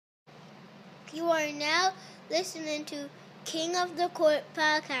You are now listening to King of the Court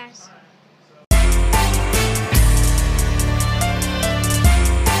podcast.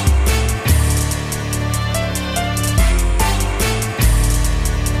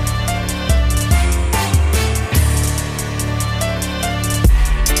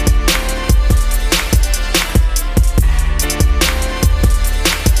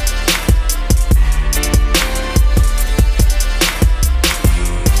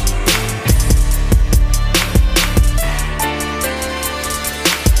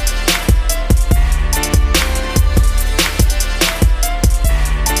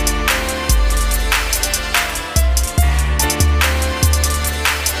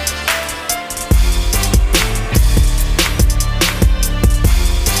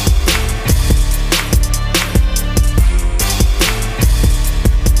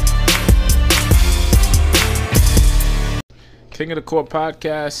 King of the Court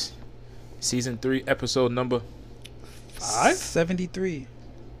podcast, season 3, episode number 5? 73.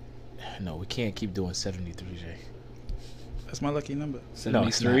 No, we can't keep doing 73, Jay. That's my lucky number.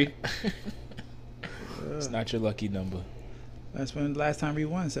 73? No, it's not your lucky number. That's when the last time we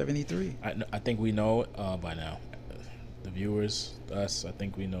won, 73. I think we know by now. The viewers, us, I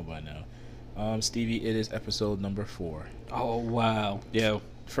think we know by now. Stevie, it is episode number 4. Oh, wow. Yeah.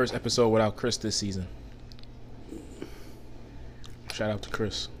 First episode without Chris this season. Shout out to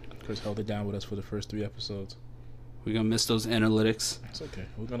Chris. Chris held it down with us for the first 3 episodes. We're going to miss those analytics. It's okay.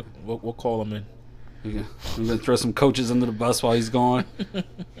 We'll call him in. We're going to throw some coaches under the bus while he's gone.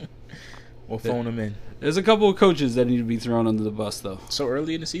 We'll phone him in. There's a couple of coaches that need to be thrown under the bus, though. So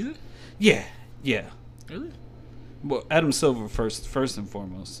early in the season? Yeah. Really? Well, Adam Silver, first and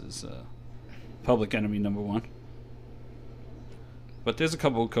foremost, is public enemy number 1. But there's a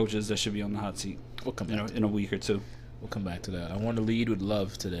couple of coaches that should be on the hot seat. We'll come back in a week or two. We'll come back to that. I want to lead with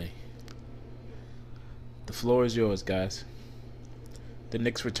love today. The floor is yours, guys. The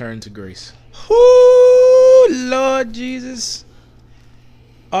Knicks return to grace. Ooh, Lord Jesus.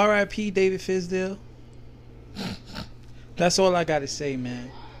 R.I.P. David Fizdale. That's all I got to say,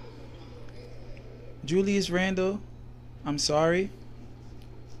 man. Julius Randle, I'm sorry.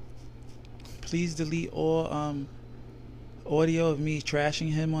 Please delete all audio of me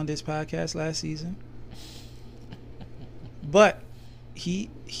trashing him on this podcast last season. But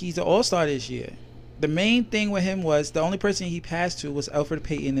he's an all-star this year. The main thing with him was the only person he passed to was Elfrid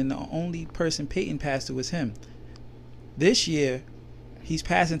Payton, and the only person Payton passed to was him. This year, he's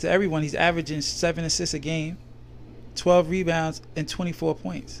passing to everyone. He's averaging 7 assists a game, 12 rebounds, and 24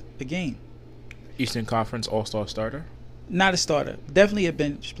 points a game. Eastern Conference all-star starter? Not a starter. Definitely a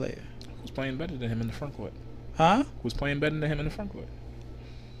bench player. Who's playing better than him in the front court? Huh? Who's playing better than him in the front court?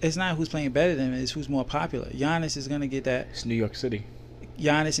 It's not who's playing better than him. It's who's more popular. Giannis is going to get that. It's New York City.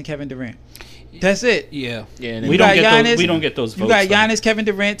 Giannis and Kevin Durant. That's it. Yeah. And we don't get those votes. You got Giannis, Kevin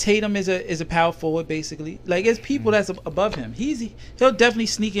Durant. Tatum is a power forward, basically. Like, it's people that's above him. He'll definitely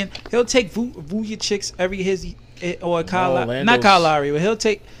sneak in. He'll take Vujicic's not Kyle Lowry, but he'll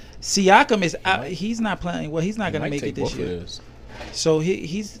take Siakam is out. He's not playing. Well, he's not going to make it this year. So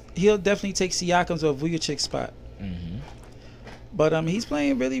he'll definitely take Siakam's or Vujicic's spot. Mm-hmm. But he's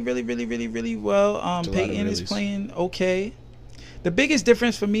playing really, really, really, really, really well. Payton is playing okay. The biggest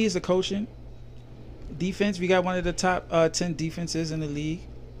difference for me is the coaching. Defense, we got one of the top 10 defenses in the league.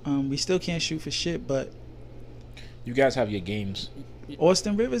 We still can't shoot for shit, but you guys have your games.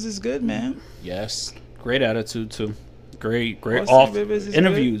 Austin Rivers is good, man. Yes. Great attitude, too. Great off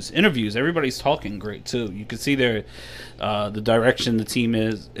interviews. Good. Interviews. Everybody's talking great, too. You can see the direction the team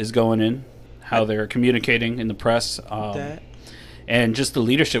is going in, how they're communicating in the press. And just the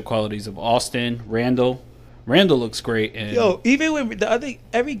leadership qualities of Austin, Randall. Randall looks great. And even with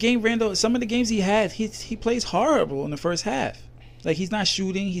every game, Randall, some of the games he had, he plays horrible in the first half. Like, he's not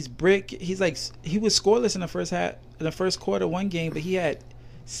shooting. He's brick. He was scoreless in the first half, in the first quarter, one game, but he had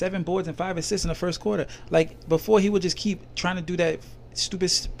 7 boards and 5 assists in the first quarter. Like, before, he would just keep trying to do that stupid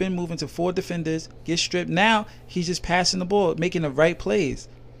spin move into 4 defenders, get stripped. Now he's just passing the ball, making the right plays.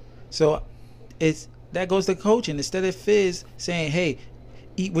 So that goes to coaching. Instead of Fizz saying, hey,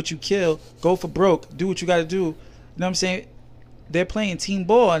 eat what you kill, go for broke, do what you got to do. You know what I'm saying? They're playing team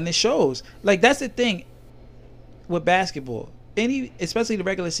ball, and it shows. Like, that's the thing with basketball. Especially the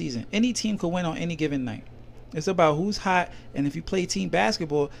regular season, any team could win on any given night. It's about who's hot, and if you play team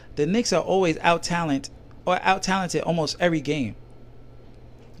basketball, the Knicks are always out-talented almost every game.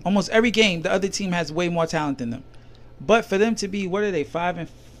 Almost every game, the other team has way more talent than them. But for them to be, what are they, 5-4?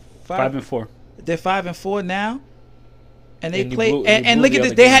 5-4. They're 5-4 now, and they And play. look And look at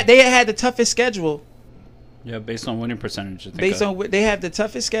this. They had the toughest schedule Yeah, based on winning percentage. I think Based on what they have the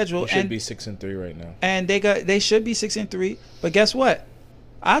toughest schedule, They should and be 6-3 right now. and they should be 6-3. But guess what?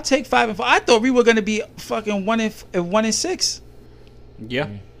 I'll take 5-4. I thought we were gonna be fucking 1-6. Yeah.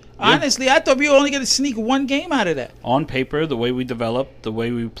 Honestly, I thought we were only gonna sneak one game out of that. On paper, the way we developed, the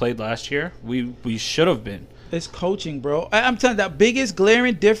way we played last year, we should have been. It's coaching, bro. I'm telling you, the biggest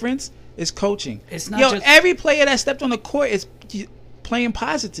glaring difference is coaching. It's not just every player that stepped on the court is playing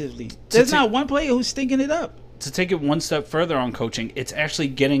positively. There's not one player who's stinking it up. to take it one step further on coaching. It's actually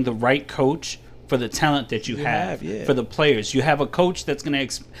getting the right coach for the talent that you have yeah. for the players. You have a coach that's going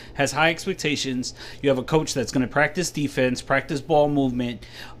to has high expectations. You have a coach that's going to practice defense, practice ball movement.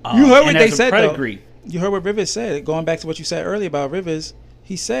 You heard what they said, pedigree. though. You heard what Rivers said. Going back to what you said earlier about Rivers,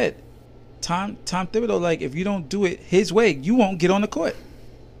 he said, Tom Thibodeau, like, if you don't do it his way, you won't get on the court.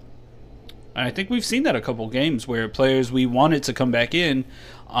 I think we've seen that a couple games where players we wanted to come back in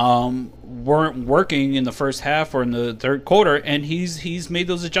weren't working in the first half or in the third quarter, and he's made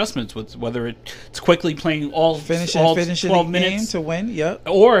those adjustments with whether it's quickly playing all finishing 12 minutes to win, yep,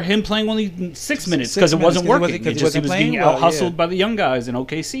 or him playing only 6 minutes because it wasn't working. He was getting out hustled by the young guys in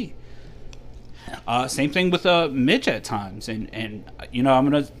OKC. Same thing with Mitch at times, and you know I'm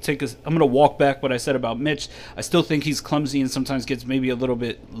gonna walk back what I said about Mitch. I still think he's clumsy and sometimes gets maybe a little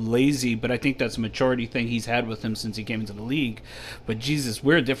bit lazy, but I think that's a maturity thing he's had with him since he came into the league. But Jesus,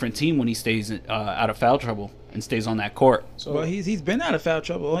 we're a different team when he stays out of foul trouble and stays on that court. So, well, he's been out of foul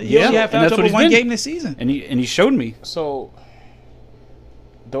trouble. He only had foul trouble one game this season, and he showed me. So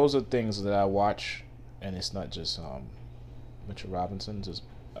those are things that I watch, and it's not just Mitchell Robinson, just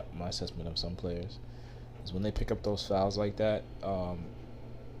my assessment of some players is when they pick up those fouls like that,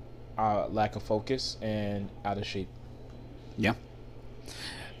 lack of focus and out of shape. Yeah,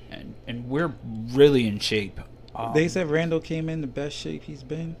 and we're really in shape. They said Randall came in the best shape he's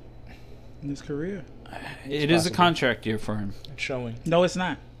been in his career. It is a contract year for him. It's showing. No, it's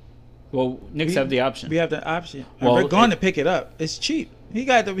not. Well, Knicks have the option. We have the option. Well, we're going to pick it up. It's cheap. He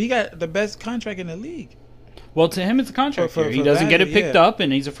got the best contract in the league. Well, to him, it's a contract year. He doesn't get it picked up,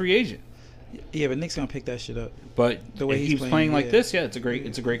 and he's a free agent. Yeah, but Nick's gonna pick that shit up. But the way if he's playing like this, yeah, it's a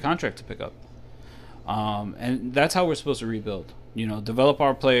great contract to pick up. And that's how we're supposed to rebuild. You know, develop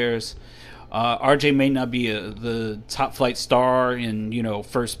our players. RJ may not be the top flight star and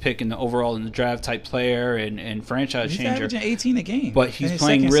first pick in the overall in the draft type player and franchise changer. He's averaging 18 a game, but he's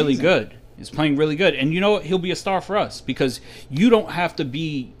playing really good. He's playing really good, and you know what? He'll be a star for us because you don't have to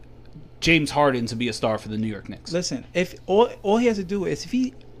be James Harden to be a star for the New York Knicks. Listen, if all he has to do is if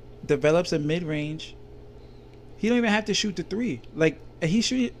he develops a mid-range, he don't even have to shoot the three. Like he's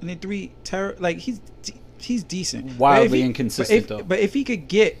shooting the three, like he's decent. Wildly inconsistent though. But if he could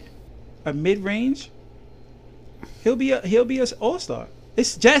get a mid-range, he'll be an all-star.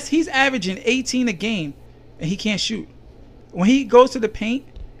 It's just he's averaging 18 a game, and he can't shoot. When he goes to the paint,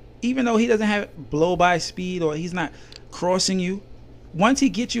 even though he doesn't have blow-by speed or he's not crossing you. Once he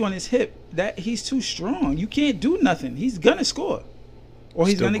gets you on his hip, that he's too strong. You can't do nothing. He's gonna score, or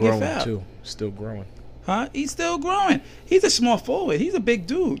he's gonna get fouled. Too. Still growing. Huh? He's still growing. He's a small forward. He's a big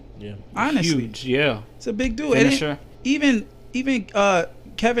dude. Yeah. Honestly, huge. Yeah. It's a big dude. Finisher. And even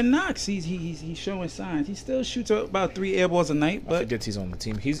Kevin Knox, he's showing signs. He still shoots about 3 air balls a night. But I forget he's on the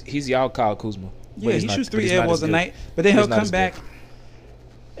team. He's Yao Kyle Kuzma. Yeah, he shoots 3 air balls a night. But then he'll come back.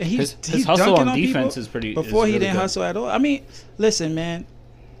 His hustle on defense is pretty. Before he didn't good. hustle at all. I mean, listen, man.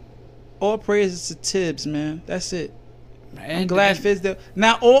 All praises to Tibbs, man. That's it. I'm glad Fizdale.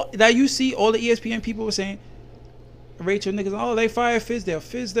 Now you see all the ESPN people were saying, Rachel niggas, oh, they fired Fizdale.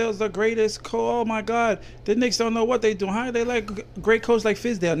 Fizdale's the greatest coach. Oh my God, the Knicks don't know what they doing. How they like a great coach like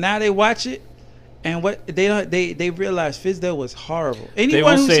Fizdale? Now they watch it, and what they realize Fizdale was horrible.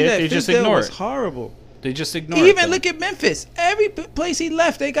 Anyone who said that Fizdale was horrible, they just ignore it. Even look at Memphis. Every place he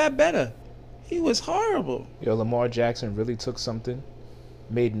left, they got better. He was horrible. Yo, Lamar Jackson really took something,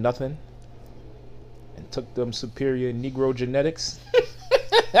 made nothing, and took them superior Negro genetics.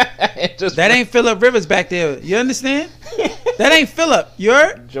 That ain't Phillip Rivers back there. You understand? That ain't Phillip.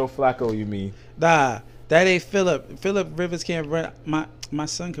 You're Joe Flacco, you mean? Nah, that ain't Phillip. Phillip Rivers can't run. My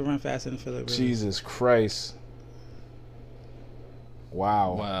son can run faster than Phillip Rivers. Jesus Christ.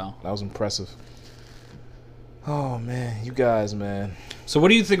 Wow. That was impressive. Oh, man. You guys, man. So what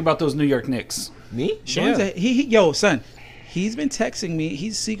do you think about those New York Knicks? Me? Sean's yo, son, he's been texting me.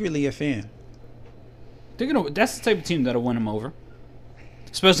 He's secretly a fan. That's the type of team that'll win him over.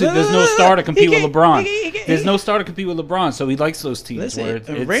 Especially if there's no star to compete with LeBron. There's no star to compete with LeBron, so he likes those teams.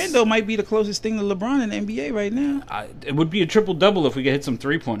 Listen, Randall might be the closest thing to LeBron in the NBA right now. It would be a triple-double if we could hit some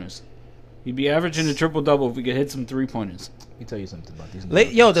three-pointers. He'd be averaging a triple-double if we could hit some three-pointers. Let me tell you something about these.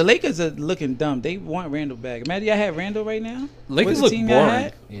 The Lakers are looking dumb. They want Randall back. Imagine y'all had Randall right now. Lakers look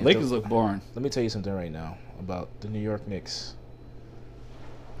boring. Yeah, Lakers look boring. Let me tell you something right now about the New York Knicks.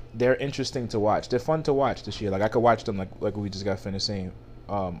 They're interesting to watch. They're fun to watch this year. Like I could watch them like we just got finished saying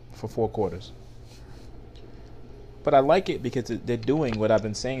for 4 quarters. But I like it because they're doing what I've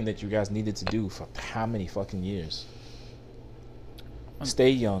been saying that you guys needed to do for how many fucking years. Stay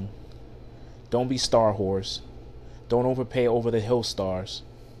young. Don't be star whores. Don't overpay over the hill stars.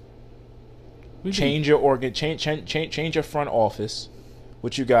 Change your change your front office,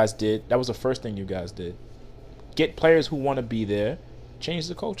 which you guys did. That was the first thing you guys did. Get players who want to be there. Change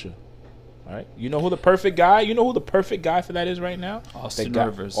the culture. All right. You know who the perfect guy? You know who the perfect guy for that is right now? Austin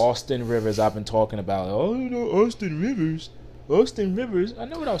Rivers. Austin Rivers. I've been talking about. Oh, you know Austin Rivers. Austin Rivers. I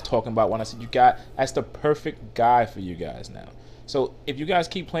know what I was talking about when I said that's the perfect guy for you guys now. So if you guys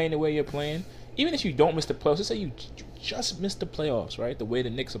keep playing the way you're playing, even if you don't miss the playoffs, let's say you just missed the playoffs, right? The way the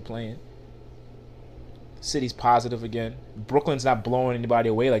Knicks are playing. City's positive again. Brooklyn's not blowing anybody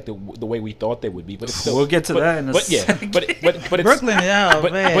away like the way we thought they would be. But it's still, we'll get to that in a second. But it's, Brooklyn,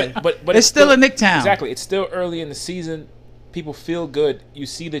 man. But it's still a Knick town. Exactly. It's still early in the season. People feel good. You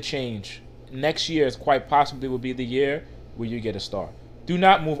see the change. Next year is quite possibly will be the year where you get a star. Do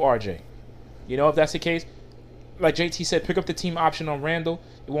not move RJ. You know, if that's the case, like JT said, pick up the team option on Randall.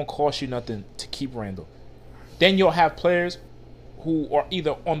 It won't cost you nothing to keep Randall. Then you'll have players who are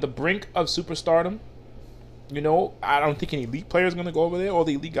either on the brink of superstardom. You know, I don't think any elite player is going to go over there. All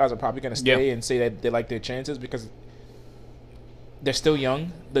the elite guys are probably going to stay and say that they like their chances because they're still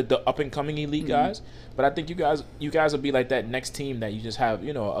young, the up and coming elite guys. But I think you guys will be like that next team that you just have,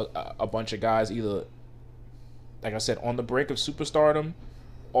 you know, a bunch of guys either, like I said, on the brink of superstardom,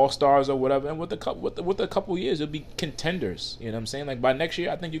 all stars or whatever. And with a couple years, it'll be contenders. You know what I'm saying? Like by next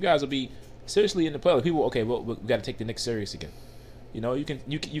year, I think you guys will be seriously in the playoffs. People, okay, well, we got to take the Knicks serious again. You know, you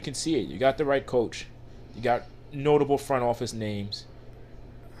can see it. You got the right coach. You got notable front office names.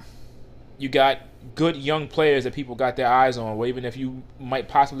 You got good young players that people got their eyes on. Where even if you might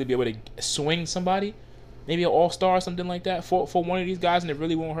possibly be able to swing somebody, maybe an all-star or something like that for one of these guys, and it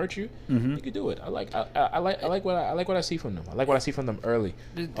really won't hurt you. You could do it. I like what I see from them. I like what I see from them early.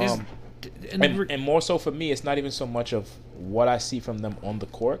 And more so for me, it's not even so much of what I see from them on the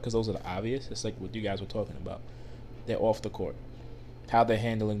court because those are the obvious. It's like what you guys were talking about. They're off the court, how they're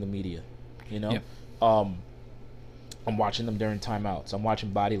handling the media. You know. Yep. I'm watching them during timeouts. I'm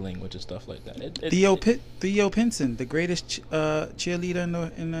watching body language and stuff like that. Theo Pinson, the greatest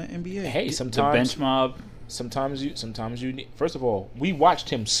cheerleader in the NBA. Hey, sometimes the bench mob. Sometimes you need. First of all, we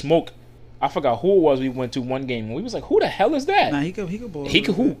watched him smoke. I forgot who it was. We went to one game and we was like, "Who the hell is that?" Nah, he could ball. He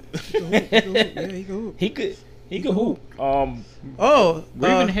could hoop. Yeah, he could hoop. He could hoop. We're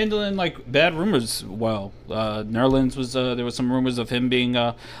even handling like bad rumors well. Nerlens was there was some rumors of him being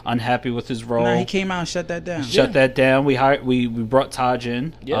unhappy with his role. Nah, he came out and shut that down. That down. We brought Taj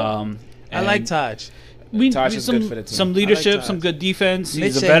in. Yeah. I like Taj. Taj is good for the team. Some leadership, some good defense.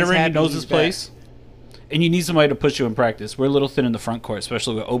 He's a veteran. He knows his place. And you need somebody to push you in practice. We're a little thin in the front court,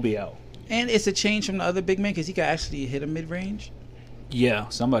 especially with OBL. And it's a change from the other big men because he can actually hit a mid-range. Yeah,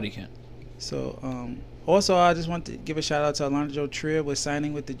 somebody can. So, also, I just want to give a shout out to Alonzo Trier with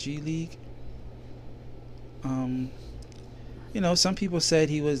signing with the G League. You know, some people said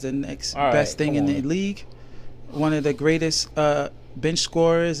he was the next best thing in the league. One of the greatest bench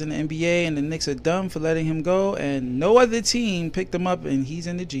scorers in the NBA, and the Knicks are dumb for letting him go. And no other team picked him up, and he's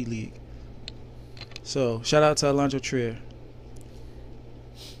in the G League. So, shout out to Alonzo Trier.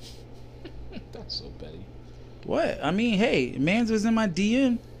 That's so petty. What? I mean, hey, Mans was in my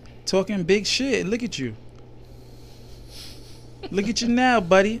DM talking big shit. Look at you. Look at you now,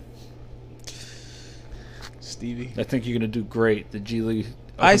 buddy. Stevie. I think you're going to do great. The G League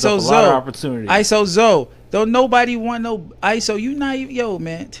opens up a lot of opportunities. ISO Zoe. Don't nobody want no ISO. You not even, yo,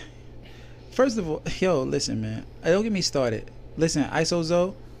 man. First of all, yo, listen, man. Don't get me started. Listen, ISO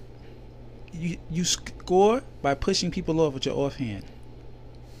Zoe. You score by pushing people off with your offhand,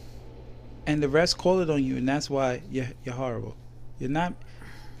 and the refs call it on you, and that's why you're horrible.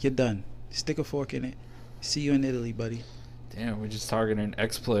 You're done. Stick a fork in it. See you in Italy, buddy. Damn, we're just targeting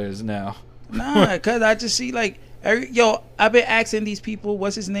ex-players now. Nah, cause I just see like I've been asking these people,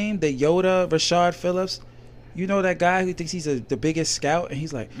 what's his name? The Yoda, Rashard Phillips. You know that guy who thinks he's the biggest scout, and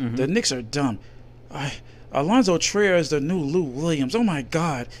he's like, the Knicks are dumb. Alonzo Trier is the new Lou Williams. Oh my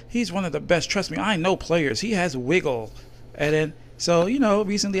God, he's one of the best. Trust me, I know players. He has wiggle. And then, so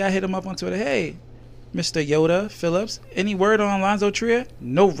recently I hit him up on Twitter. Hey, Mr. Yoda Phillips, any word on Alonzo Trier?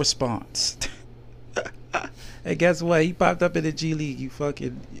 No response. And guess what? He popped up in the G League. You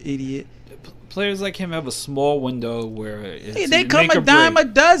fucking idiot. players like him have a small window where it's they come a dime a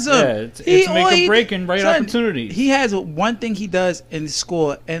dozen. Yeah, it's make or break and right opportunities. He has one thing he does in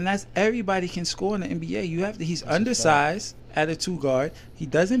score, and that's everybody can score in the NBA. You have to. He's undersized at a 2 guard. He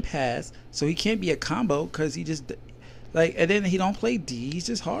doesn't pass, so he can't be a combo because he just and then he don't play D. He's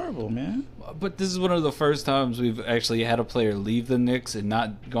just horrible, man. But this is one of the first times we've actually had a player leave the Knicks and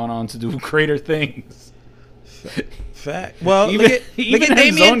not gone on to do greater things. Fact. Well, look at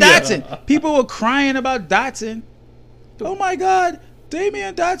Damian Dotson. People were crying about Dotson. Oh my God,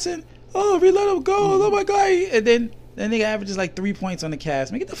 Damian Dotson. Oh, we let him go. Oh my God. And then that nigga averages like 3 points on the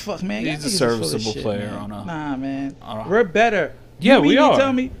Cavs. Man, get the fuck, man. He's a serviceable player. Nah, man. We're better. Yeah, we are.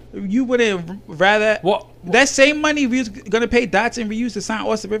 Tell me you wouldn't rather that same money we was gonna pay Dotson we used to sign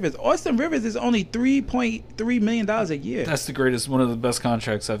Austin Rivers. Austin Rivers is only $3.3 million a year. That's the greatest, one of the best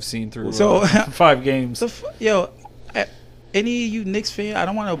contracts I've seen through 5 games. Any of you Knicks fan, I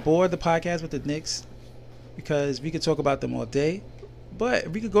don't want to bore the podcast with the Knicks because we could talk about them all day. But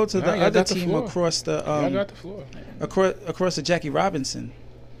we could go to the other team across the across the Jackie Robinson.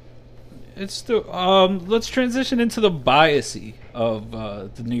 It's still let's transition into the biasy of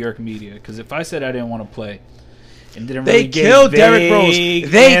the New York media, because if I said I didn't want to play and didn't really get killed Derrick Rose.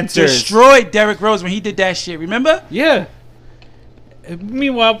 They answers. Destroyed Derrick Rose when he did that shit. Remember? Yeah.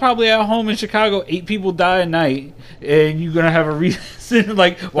 Meanwhile, probably at home in Chicago, 8 people die a night, and you're gonna have a reason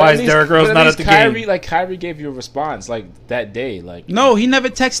like why is Derrick Rose not at the game? Like Kyrie gave you a response like that day. Like no, he never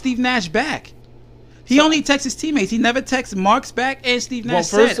texted Steve Nash back. He only texts his teammates. He never texts Marks back, and Steve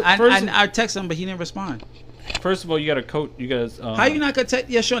Nash I text him, but he didn't respond. First of all, you got to coach. You got to. How you not gonna text?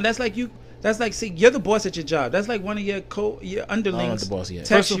 Yeah, Sean. That's like you. That's like, see, you're the boss at your job. That's like one of your underlings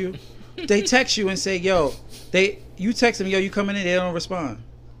text you. They text you and say, "Yo," you text them, "Yo, you coming in?" They don't respond.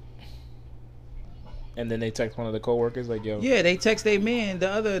 And then they text one of the coworkers like, "Yo." Yeah, they text their man, the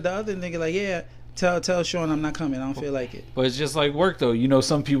other nigga like, "Yeah, tell Sean I'm not coming. I don't feel like it." But it's just like work though. You know,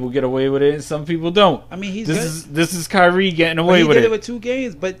 some people get away with it and some people don't. I mean, this is Kyrie getting away with it. He did it with 2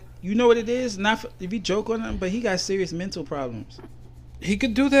 games, but you know what it is? Not if you joke on him, but he got serious mental problems. He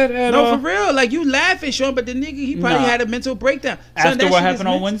could do that at no, for real. Like, you laughing, Sean, but the nigga, he probably had a mental breakdown. After what happened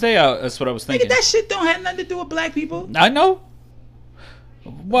on Wednesday, that's what I was thinking. Nigga, that shit don't have nothing to do with black people. I know.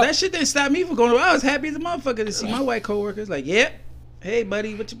 What? That shit didn't stop me from going. I was happy as a motherfucker to see my white coworkers like, yeah, hey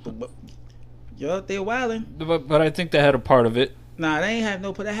buddy, what you? Yo, they're wilding. But I think they had a part of it. Nah, they ain't have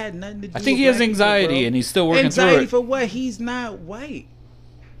no. But that had nothing to do. I think he has anxiety, people, and he's still working through it. Anxiety for what? He's not white.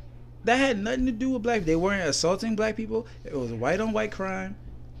 That had nothing to do with black. They weren't assaulting black people. It was white on white crime.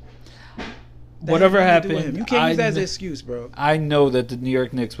 Whatever happened, you can't use that as an excuse, bro. I know that the New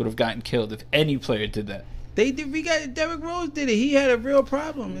York Knicks would have gotten killed if any player did that. They did. Derrick Rose did it. He had a real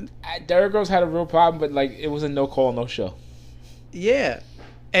problem. Derrick Rose had a real problem, but like it was a no call, no show. Yeah,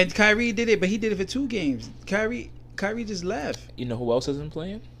 and Kyrie did it, but he did it for 2 games. Kyrie just left. You know who else isn't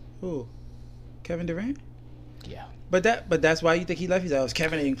playing? Who? Kevin Durant. Yeah. But that's why you think he left. He's like,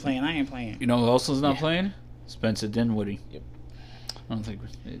 Kevin ain't playing. I ain't playing. You know who else is not playing? Spencer Dinwiddie. Yep. I don't think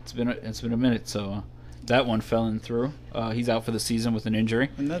it's been a minute, so that one fell in through. He's out for the season with an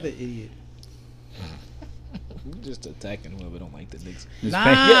injury. Another idiot. Just attacking whoever don't like the Knicks.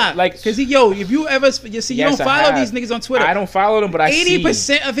 Nah, if you ever you don't follow these niggas on Twitter. I don't follow them, but I see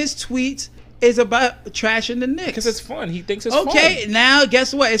 80% of his tweets is about trashing the Knicks because it's fun. He thinks it's fun. Okay, now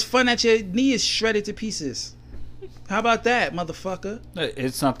guess what? It's fun that your knee is shredded to pieces. How about that, motherfucker?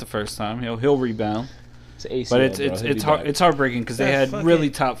 It's not the first time. He'll rebound. It's ACL, but it's heartbreaking because they had really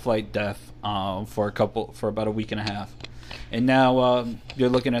top flight depth for about a week and a half, and now you're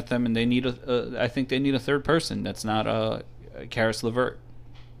looking at them and they need I think they need a third person that's not Karis LeVert.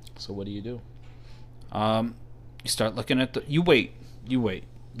 So what do? You start looking at you wait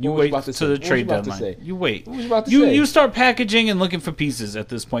to the trade deadline. You wait. You start packaging and looking for pieces at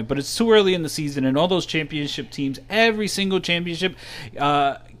this point, but it's too early in the season, and all those championship teams, every single championship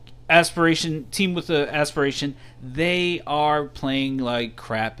team with the aspiration, they are playing like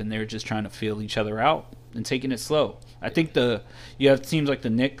crap, and they're just trying to feel each other out and taking it slow. I think you have teams like the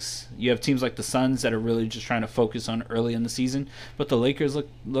Knicks, you have teams like the Suns that are really just trying to focus on early in the season, but the Lakers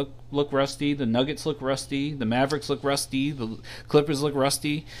look rusty, the Nuggets look rusty, the Mavericks look rusty, the Clippers look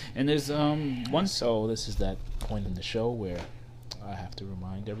rusty, and there's one. So this is that point in the show where I have to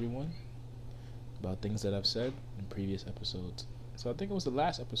remind everyone about things that I've said in previous episodes. So I think it was the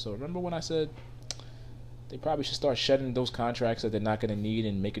last episode. Remember when I said they probably should start shedding those contracts that they're not going to need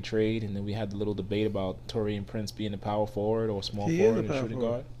and make a trade? And then we had the little debate about Taurean Prince being a power forward or small forward and shooting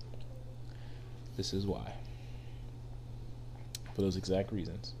guard. This is why. For those exact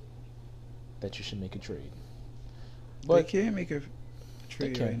reasons that you should make a trade. But they can't make a tree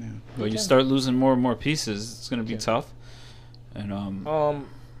They can. right now. Well, you start losing more and more pieces, it's going to be tough. And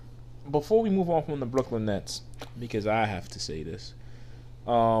Before we move on from the Brooklyn Nets, because I have to say this.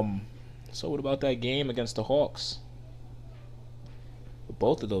 So what about that game against the Hawks?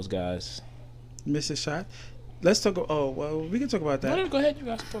 Both of those guys. Miss a shot. Let's talk. Oh well, we can talk about that. No, go ahead. You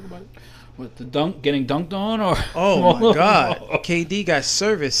guys can talk about it. with the getting dunked on, or Oh my God, KD got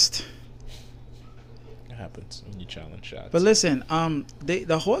serviced. It happens when you challenge shots. But listen,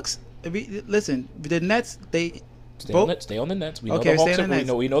 the Hawks. Listen, the Nets. Stay on the Nets. We know Okay, the Hawks stay on the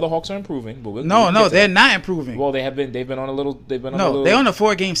Nets. we know the Hawks are improving, but No, they're not improving. Well, they've been on a little. They're on a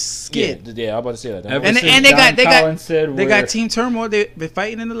 4-game skid. Yeah, I'm about to say that. Ever And since they John got Collins said they we're- got team turmoil. They've been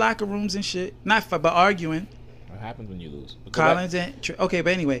fighting in the locker rooms and shit. Not but arguing. What happens when you lose? But Collins and okay,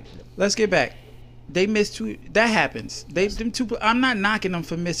 but anyway, let's get back. They missed 2. That happens. Them 2. I'm not knocking them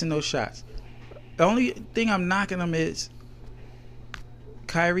for missing those shots. The only thing I'm knocking them is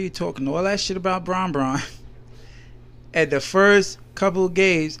Kyrie talking all that shit about Bron. At the first couple of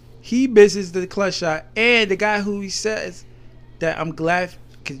games, he misses the clutch shot, and the guy who he says that I'm glad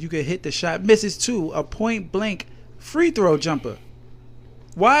because you could hit the shot misses too. A point blank free throw jumper,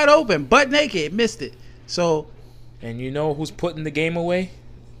 wide open, butt naked, missed it. So. And you know who's putting the game away?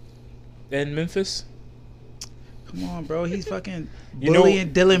 In Memphis? Come on, bro. He's fucking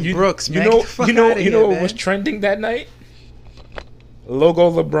bullying Dylan Brooks, man. You Get the fuck outta you here, know what man. was trending that night? Logo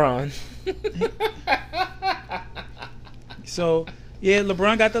LeBron. So, yeah,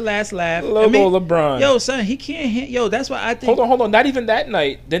 LeBron got the last laugh. Logo LeBron. Yo, son, he can't hit. Yo, that's why I think. Hold on. Not even that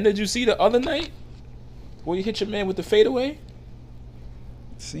night. Then did you see the other night? Where you hit your man with the fadeaway?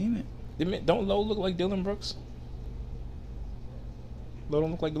 Seen it. Don't Low look like Dylan Brooks? Low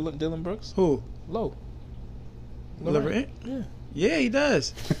don't look like Dylan Brooks? Who? Low. LeBron? Yeah. Yeah, he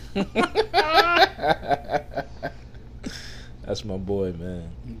does. That's my boy, man.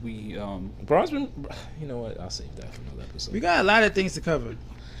 Bron's been. You know what? I'll save that for another episode. We got a lot of things to cover.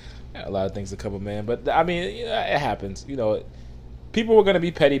 Got a lot of things to cover, man. But I mean, it happens. You know, people were gonna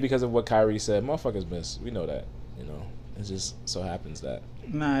be petty because of what Kyrie said. Motherfuckers miss. We know that. You know, it just so happens that.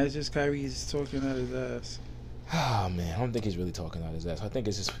 Nah, it's just Kyrie's talking out his ass. Oh man, I don't think he's really talking out his ass. I think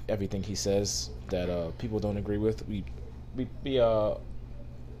it's just everything he says that people don't agree with. We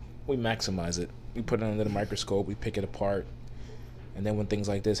maximize it. We put it under the microscope. We pick it apart. And then when things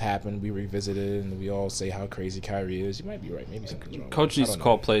like this happen, we revisit it and we all say how crazy Kyrie is. You might be right. Maybe something's wrong. Coach needs to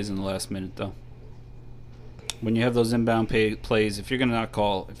call plays in the last minute, though. When you have those inbound plays, if you're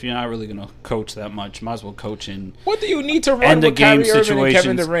not really gonna coach that much, might as well coach in. What do you need to run with Kyrie Irving and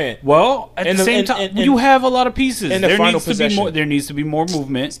Kevin Durant? Well, at the same time, you have a lot of pieces. There needs to be more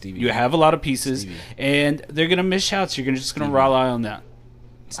movement. Stevie. You have a lot of pieces, and they're gonna miss shots. You're just gonna rely on that.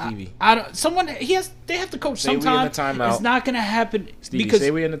 Stevie, They have to coach sometime. It's not gonna happen. Stevie,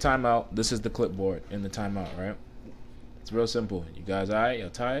 say we in the timeout. This is the clipboard in the timeout, right? It's real simple. You guys, all right? Y'all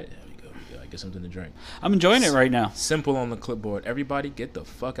tired? There we go. We gotta get something to drink. I'm enjoying it right now. Simple on the clipboard. Everybody, get the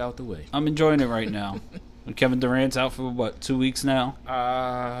fuck out the way. I'm enjoying it right now. And Kevin Durant's out for what, 2 weeks now?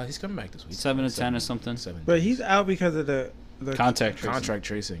 He's coming back this week. 7 to 10 or something. 7 But he's out because of the contract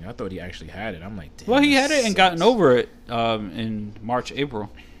tracing. I thought he actually had it. I'm like, damn. Well, he had it and gotten over it in March, April.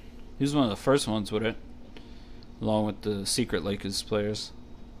 He was one of the first ones with it, along with the secret Lakers players.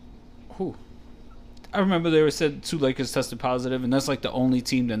 Who? I remember they said 2 Lakers tested positive, and that's like the only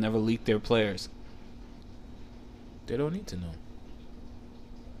team that never leaked their players. They don't need to know.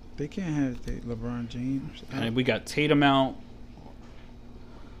 They can't have LeBron James. And we got Tatum out.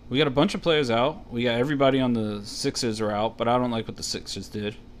 We got a bunch of players out. We got everybody on the Sixers are out, but I don't like what the Sixers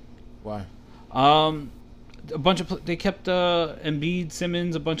did. Why? A bunch of they kept Embiid,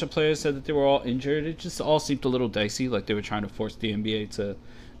 Simmons. A bunch of players said that they were all injured. It just all seemed a little dicey, like they were trying to force the NBA to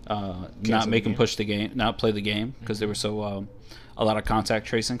not make them push the game, not play the game because they were so a lot of contact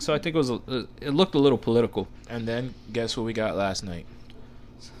tracing. So I think it looked a little political. And then guess who we got last night?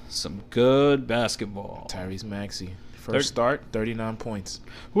 Some good basketball. Tyrese Maxey. First start, 39 points.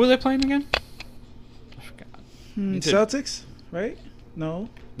 Who are they playing again? I forgot. Celtics, right? No,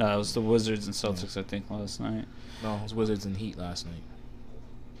 it was the Wizards and Celtics, I think, last night. No, it was Wizards and Heat last night.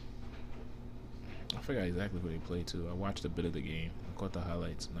 I forgot exactly who they played to. I watched a bit of the game. I caught the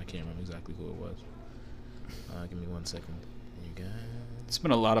highlights, and I can't remember exactly who it was. Give me 1 second. You guys. It's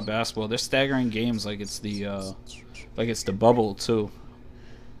been a lot of basketball. They're staggering games like it's the bubble too.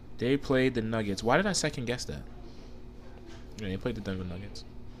 They played the Nuggets. Why did I second guess that? Yeah, they played the Denver Nuggets.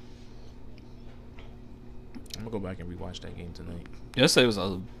 I'm gonna go back and rewatch that game tonight. Yesterday was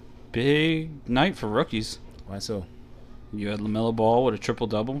a big night for rookies. Why so? You had LaMelo Ball with a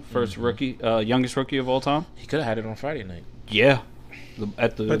triple-double. First rookie, youngest rookie of all time. He could have had it on Friday night. Yeah.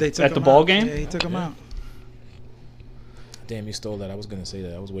 At But they took the him ball out. game? Yeah, he took him out. Damn, you stole that. I was gonna say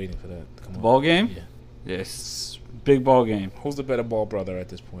that. I was waiting for that to come on. Ball game? Yeah. Yes. Big ball game. Who's the better ball brother at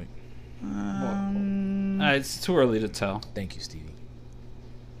this point? It's too early to tell. Thank you, Stevie.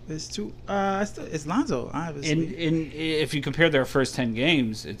 It's too. It's Lonzo. Obviously. If you compare their first 10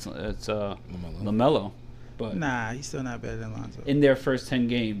 games, it's LaMelo. But Nah, he's still not better than Lonzo. in their first 10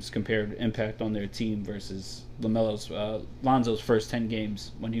 games, compared impact on their team versus Lonzo's first 10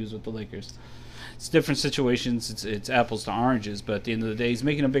 games when he was with the Lakers. It's different situations. It's apples to oranges, but at the end of the day, he's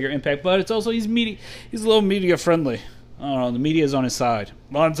making a bigger impact. But it's also he's a little media friendly. I don't know. The media's on his side.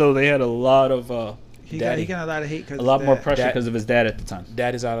 Lonzo, they had a lot of He got a lot of hate because a lot more pressure because of his dad at the time.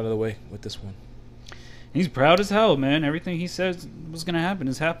 Dad is out of the way with this one. He's proud as hell, man. Everything he says was gonna happen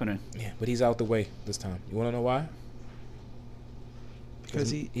is happening. Yeah, but he's out the way this time. You want to know why? Because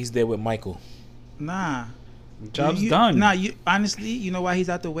he's there with Michael. Nah. Job's done. Nah, honestly, you know why he's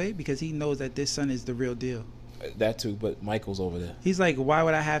out the way? Because he knows that this son is the real deal. That too, but Michael's over there. He's like, why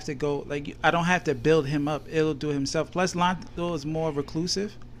would I have to go? Like, I don't have to build him up. It'll do it himself. Plus, Lonzo is more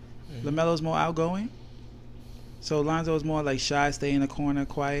reclusive. LaMelo's more outgoing. So Lonzo is more like shy, stay in the corner,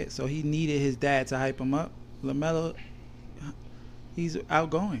 quiet. So he needed his dad to hype him up. LaMelo, he's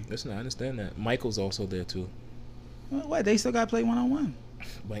outgoing. Listen, I understand that. Michael's also there too. Well, what? They still got to play one-on-one.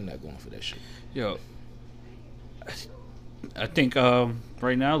 Mike not going for that shit. Yo, I think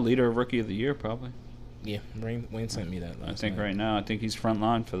right now, leader of Rookie of the Year, probably. Yeah, Wayne sent me that last I think night. right now, I think he's front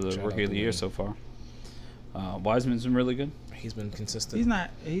line for the Shout Rookie out of the to Year Wayne. so far. Wiseman's been really good. He's been consistent.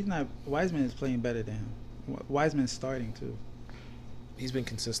 He's not. Wiseman is playing better than him. Wiseman's starting too. He's been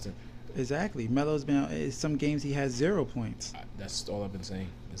consistent. Exactly. Melo's been. Some games he has 0 points. That's all I've been saying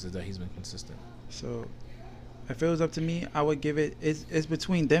is that he's been consistent. So, if it was up to me, I would give it. It's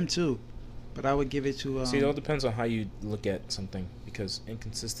between them two, but I would give it to. See, it all depends on how you look at something because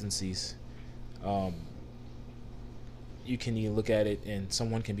inconsistencies, you can either look at it and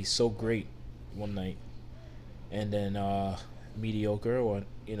someone can be so great one night, and then mediocre or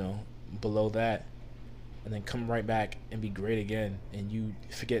below that, and then come right back and be great again, and you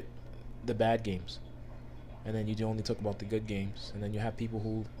forget the bad games, and then you only talk about the good games, and then you have people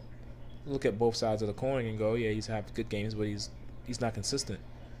who look at both sides of the coin and go, yeah, he's having good games, but he's not consistent.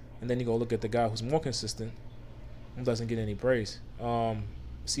 And then you go look at the guy who's more consistent and doesn't get any praise.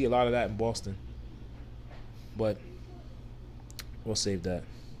 See a lot of that in Boston. But we'll save that.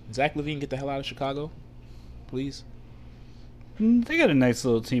 Zach LaVine, get the hell out of Chicago, please. They got a nice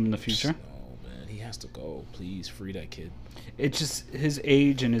little team in the future. Oh, man, he has to go. Please, free that kid. It's just his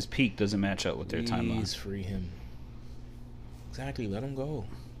age and his peak doesn't match up with their timeline. Please, free him. Exactly, let him go.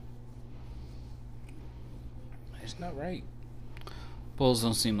 It's not right. Bulls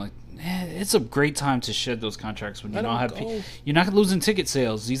don't seem like it's a great time to shed those contracts when you Let don't him have. go. You're not losing ticket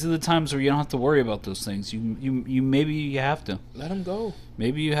sales. These are the times where you don't have to worry about those things. You maybe you have to. Let him go.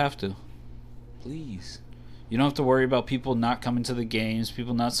 Maybe you have to. Please. You don't have to worry about people not coming to the games,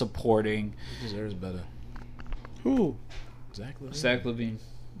 people not supporting. He deserves better. Who? Zach LaVine. Zach LaVine.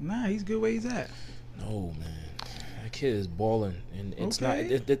 Nah, he's good where he's at. No, man. That kid is balling, and it's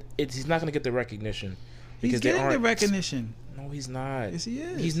Okay. not. He's not gonna get the recognition. He's because they getting the aren't- recognition. No, he's not. Yes, he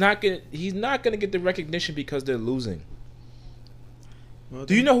is. He's not gonna get the recognition because they're losing. Well,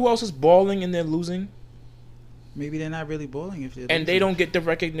 Do you know who else is balling and they're losing? Maybe they're not really bowling if they're And they losing. don't get the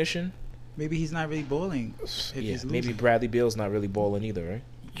recognition? Maybe he's not really bowling. If Yeah, he's maybe losing. Bradley Beal's not really balling either, right?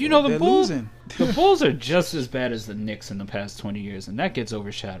 You know the They're Bulls. losing. The Bulls are just as bad as the Knicks in the past 20 years, and that gets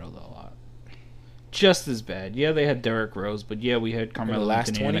overshadowed a lot. Just as bad. Yeah, they had Derrick Rose, but yeah, we had Carmelo last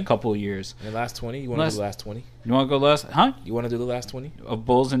Anthony in 20? a couple of years. In the last 20? You want to do the last 20? You want to go last? Huh? You want to do the last 20? Of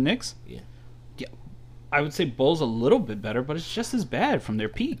Bulls and Knicks? Yeah. Yeah. I would say Bulls a little bit better, but it's just as bad from their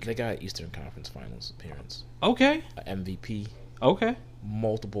peak. They got Eastern Conference Finals appearance. Okay. A MVP. Okay.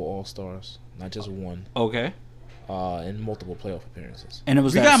 Multiple All-Stars. Not just one. Okay. And multiple playoff appearances. And it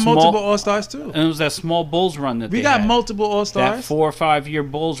was We that got small, multiple All-Stars too. And it was that small Bulls run that We they got had. multiple That All-Stars. 4 or 5 year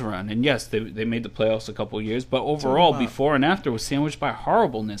Bulls run, and yes, they made the playoffs a couple of years, but overall, Talking about- before and after, was sandwiched by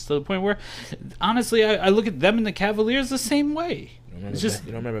horribleness to the point where, honestly, I look at them and the Cavaliers the same way. It's just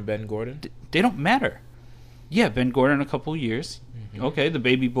You don't remember Ben Gordon? they don't matter. Yeah, Ben Gordon a couple of years. Okay, the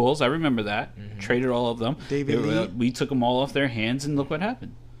baby Bulls, I remember that. Traded all of them. David Lee. We took them all off their hands, and look what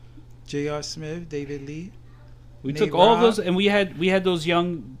happened. J.R. Smith, David Lee. We Nate took all of Robb. those, and we had those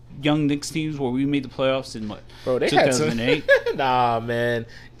young Knicks teams where we made the playoffs in what? Bro, they had some. 2008. Nah, man.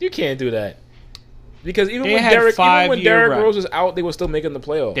 You can't do that. Because even They when had Derrick five-year run. Rose was out, they were still making the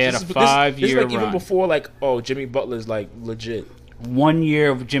playoffs. They had This a is- this- 5-year This is like even run. before, like, Jimmy Butler's like legit. 1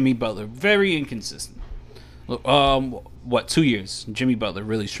 year of Jimmy Butler, very inconsistent. What, 2 years? Jimmy Butler,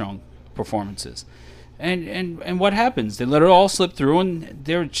 really strong performances. And what happens? They let it all slip through, and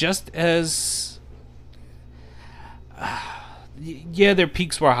they're just as... yeah, their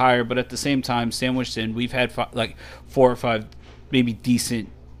peaks were higher, but at the same time, sandwiched in, we've had 4 or 5 maybe decent,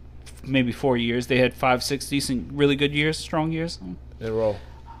 maybe 4 years. They had 5, 6 decent, really good years, strong years. In a row.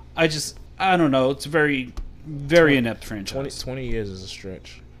 I don't know. It's a very, very inept franchise. 20 years is a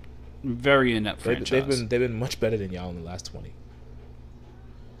stretch. Very inept franchise. They've been much better than y'all in the last 20.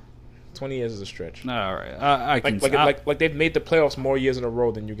 20 years is a stretch. All right, I can like they've made the playoffs more years in a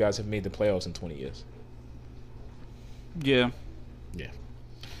row than you guys have made the playoffs in 20 years. Yeah.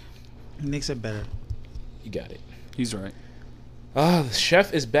 Knicks are better. You got it. He's right. The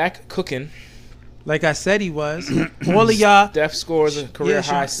chef is back cooking. Like I said, he was. All of y'all. Steph scores a career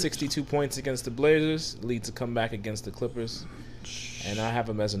high Sean. 62 points against the Blazers, leads a comeback against the Clippers, and I have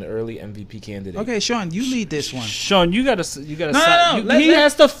him as an early MVP candidate. Okay, Sean, you lead this one. Sean, you gotta sign. No. He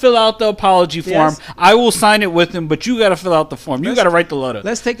has to fill out the apology form. Yes. I will sign it with him, but you gotta fill out the form. You gotta write the letter.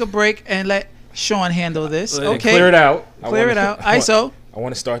 Let's take a break and let Sean handle this. Let it Okay. clear it out. Clear it out. ISO. I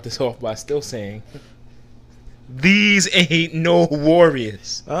want to start this off by still saying, these ain't no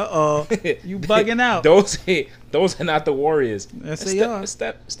Warriors. Uh-oh. You bugging out. Those are not the Warriors. Yes, they are.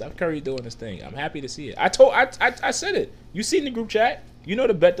 Steph Curry doing his thing. I'm happy to see it. I said it. You seen the group chat. You know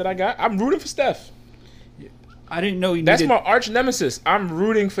the bet that I got. I'm rooting for Steph. I didn't know he That's needed. my arch nemesis. I'm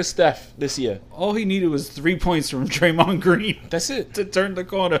rooting for Steph this year. All he needed was 3 points from Draymond Green That's it. to turn the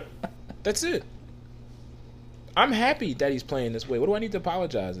corner. That's it. I'm happy that he's playing this way. What do I need to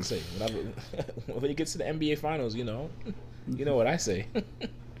apologize and say? When he gets to the NBA Finals, you know what I say.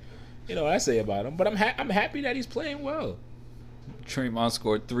 You know what I say about him. But I'm happy that he's playing well. Draymond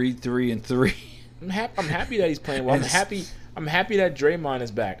scored 3, 3, and 3. I'm happy that he's playing well. I'm happy that Draymond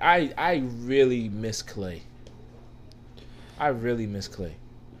is back. I really miss Clay.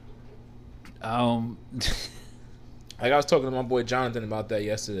 Like I was talking to my boy Jonathan about that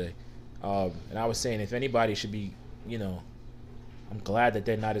yesterday. And I was saying, if anybody should be, I'm glad that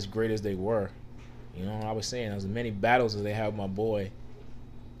they're not as great as they were. I was saying, as many battles as they have with my boy,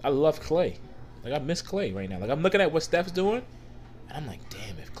 I love Clay. Like, I miss Clay right now. Like, I'm looking at what Steph's doing, and I'm like,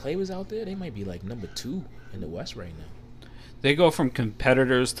 damn, if Clay was out there, they might be, like, number 2 in the West right now. They go from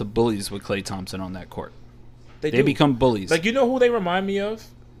competitors to bullies with Klay Thompson on that court. They do. become bullies. Like, you know who they remind me of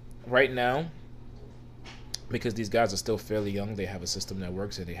right now? Because these guys are still fairly young. They have a system that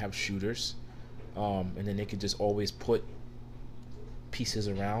works, and they have shooters. And then they could just always put pieces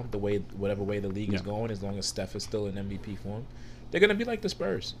around whatever way the league is going, as long as Steph is still in MVP form. They're going to be like the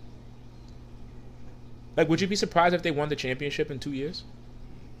Spurs. Like, would you be surprised if they won the championship in 2 years?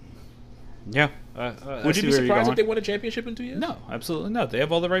 Yeah. Would you be surprised if they won a championship in 2 years? No, absolutely not. They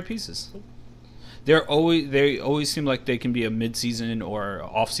have all the right pieces. They always seem like they can be a mid-season or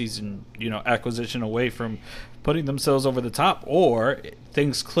off-season, acquisition away from putting themselves over the top or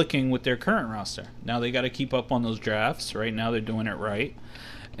things clicking with their current roster. Now they got to keep up on those drafts. Right now they're doing it right.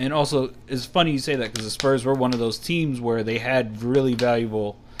 And also, it's funny you say that because the Spurs were one of those teams where they had really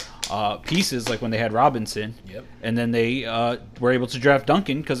valuable pieces, like when they had Robinson. Yep. And then they were able to draft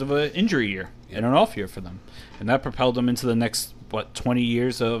Duncan because of an injury year and an off year for them. And that propelled them into the next 20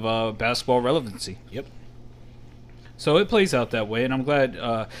 years of basketball relevancy. Yep. So it plays out that way, and I'm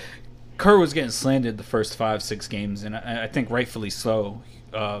glad Kerr was getting slandered the first 5-6 games, and I think rightfully so.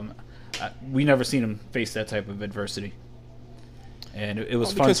 We never seen him face that type of adversity, and it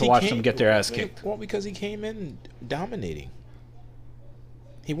was fun to watch them get their ass kicked. Well, because he came in dominating.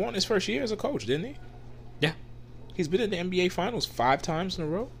 He won his first year as a coach, didn't he? Yeah. He's been in the NBA Finals 5 times in a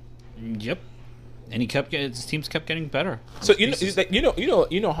row. Yep. And his teams kept getting better. So you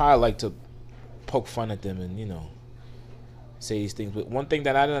know how I like to poke fun at them and say these things. But one thing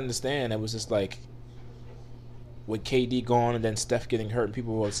that I didn't understand, it was just like with KD gone and then Steph getting hurt, and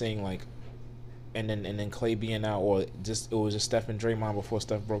people were saying like, and then Clay being out, or it was just Steph and Draymond before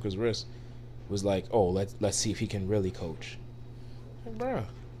Steph broke his wrist. Was like, oh, let's see if he can really coach. Like, bruh,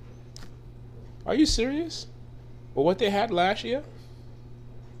 are you serious? Well, what they had last year?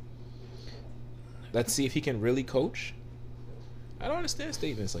 Let's see if he can really coach. I don't understand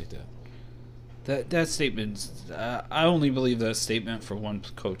statements like that. That statement, I only believe that statement for one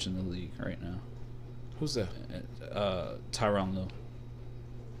coach in the league right now. Who's that? Tyronn Lue.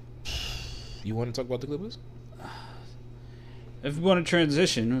 You want to talk about the Clippers? If we want to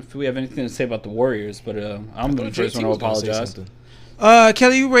transition, if we have anything to say about the Warriors, but I'm the first one to apologize.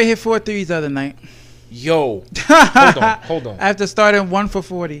 Kelly Oubre hit 4 threes the other night. Yo, hold on. After starting 1 for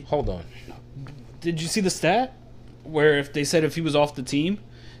 40. Hold on. Did you see the stat where if he was off the team,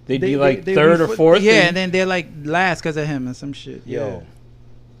 they'd be like third or fourth. Yeah, and then they're like last because of him and some shit. Yo, Yeah.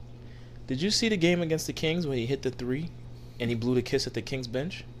 did you see the game against the Kings where he hit the 3 and he blew the kiss at the Kings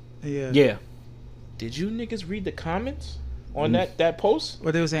bench? Yeah. Yeah. Did you niggas read the comments on that post?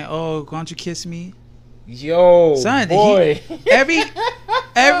 Where they were saying, "Oh, why don't you kiss me?" Yo, Son, boy.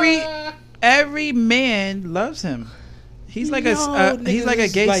 Every man loves him. He's like he's like a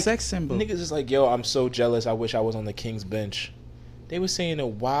gay sex symbol. Niggas is like, yo, I'm so jealous. I wish I was on the Kings bench. They were saying the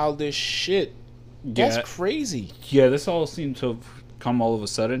wildest shit. That's crazy. Yeah, this all seemed to have come all of a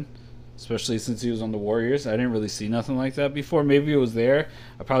sudden, especially since he was on the Warriors. I didn't really see nothing like that before. Maybe it was there.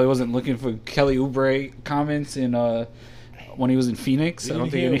 I probably wasn't looking for Kelly Oubre comments in when he was in Phoenix. You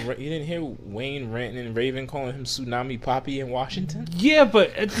didn't hear Wayne ranting and raving, calling him Tsunami Poppy in Washington? Yeah,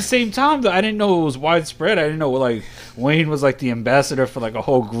 but at the same time, though, I didn't know it was widespread. I didn't know like Wayne was like the ambassador for like a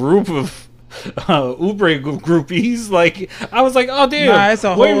whole group of Oubre groupies. Like I was like, oh damn, nah, it's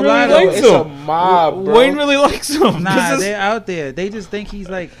a Wayne whole really lot likes of it's him. a mob, bro. Wayne really likes him. Nah, they're out there. They just think he's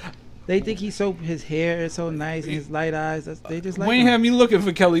like. They think he's so his hair is so nice and his light eyes. They just like Wayne him. had me looking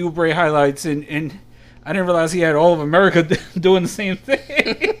for Kelly Oubre highlights, and I didn't realize he had all of America doing the same thing.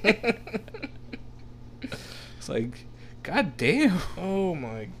 It's like, god damn. Oh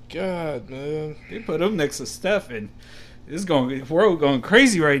my god, man. They put him next to Steph, and the world going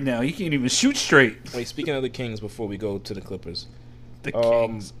crazy right now. He can't even shoot straight. Wait, speaking of the Kings, before we go to the Clippers, The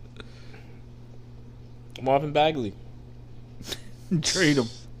Kings. Marvin Bagley. Trade him.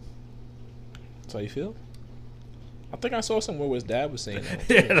 That's how you feel? I think I saw somewhere where his dad was saying that.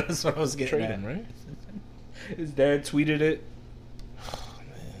 Yeah, that's what I was getting Trade at. him, right? His dad tweeted it. Oh,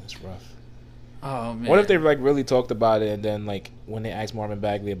 man, it's rough. Oh, man. What if they like really talked about it, and then like when they ask Marvin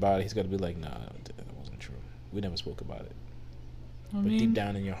Bagley about it, he's gonna be like, "Nah, that wasn't true. We never spoke about it." But deep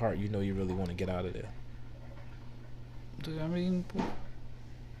down in your heart, you know you really want to get out of there. I mean,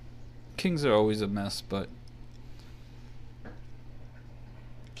 Kings are always a mess, but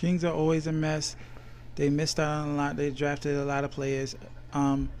Kings are always a mess. They missed out on a lot. They drafted a lot of players.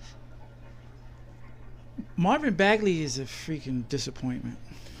 Marvin Bagley is a freaking disappointment.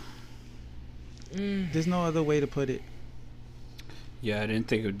 There's no other way to put it. yeah, I didn't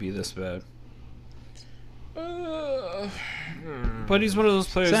think it would be this bad. But he's one of those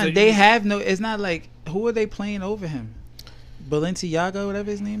players. Son, that they have no. It's not like who are they playing over him? Balenciaga,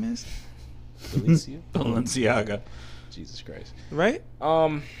 whatever his name is, Balenciaga. Jesus Christ. right?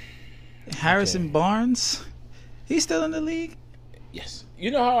 Harrison Barnes. He's still in the league. Yes.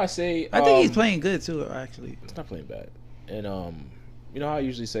 You know how I say? I think he's playing good too. Actually. It's not playing bad. And you know how I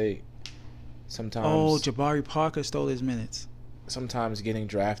usually say, sometimes. Oh, Jabari Parker stole his minutes. Sometimes getting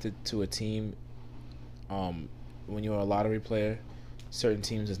drafted to a team, when you're a lottery player, certain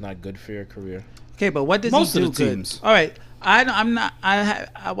teams is not good for your career. Okay, but what does Most he do of the good? teams. All right, I'm not.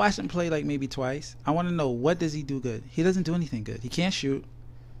 I watched him play like maybe twice. I want to know, what does he do good? He doesn't do anything good. He can't shoot.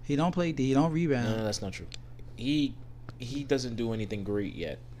 He don't play D. He don't rebound. No, that's not true. He doesn't do anything great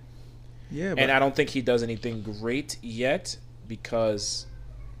yet. Yeah, but And I don't think he does anything great yet because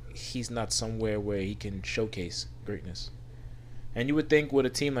he's not somewhere where he can showcase greatness. And you would think with a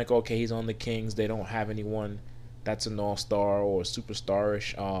team like, okay, he's on the Kings, they don't have anyone that's an all-star or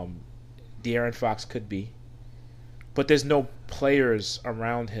superstarish. De'Aaron Fox could be. But there's no players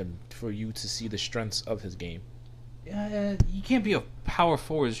around him for you to see the strengths of his game. You can't be a power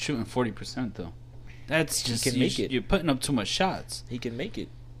forward shooting 40% though. That's just can make it. You're putting up too much shots. He can make it.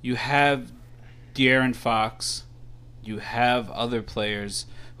 You have De'Aaron Fox. You have other players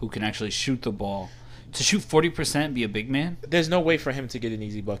who can actually shoot the ball. To shoot 40% and be a big man? There's no way for him to get an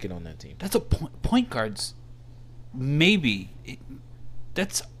easy bucket on that team. That's a point guard's. Maybe.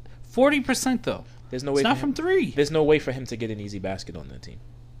 That's 40% though. There's no way. It's not for him, from 3. There's no way for him to get an easy basket on that team.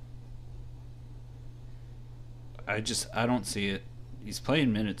 I don't see it. He's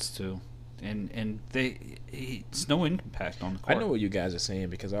playing minutes too. And it's no impact on the court. I know what you guys are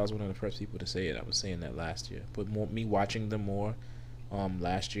saying because I was one of the first people to say it. I was saying that last year. But me watching them more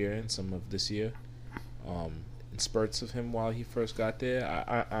last year and some of this year, in spurts of him while he first got there,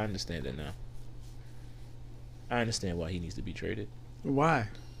 I understand it now. I understand why he needs to be traded. why?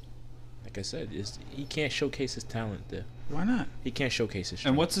 Like I said, he can't showcase his talent there. Why not? He can't showcase his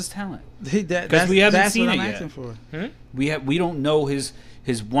strength. And what's his talent? Because we haven't seen what it I'm yet. asking for. We don't know his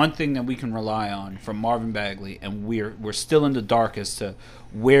one thing that we can rely on from Marvin Bagley, and we're still in the dark as to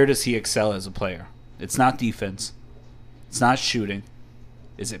where does he excel as a player. It's not defense. It's not shooting.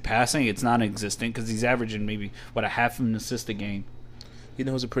 Is it passing? It's non-existent because he's averaging maybe a half of an assist a game. You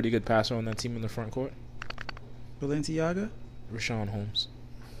know who's a pretty good passer on that team in the front court? Balenciaga? Rashawn Holmes.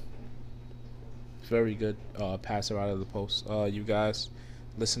 Very good passer out of the post. You guys,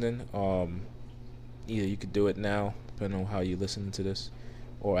 listening, either you could do it now, depending on how you listen to this,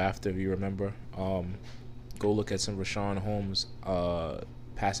 or after if you remember. Go look at some Rashawn Holmes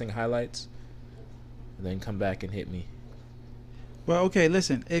passing highlights, and then come back and hit me. Well, okay,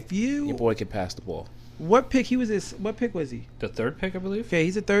 listen. If Your you boy can pass the ball. what pick was he? The third pick, I believe. Okay,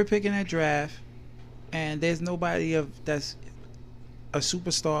 he's a third pick in that draft, and there's nobody that's a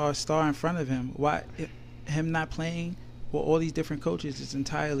superstar or star in front of him. Why him not playing with all these different coaches is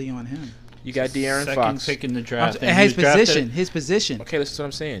entirely on him. You got De'Aaron Second Fox. pick in the draft. And his position. Okay, listen to what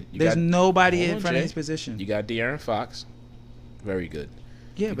I'm saying. There's nobody Hold in on, front Jay. of his position. You got De'Aaron Fox. Very good.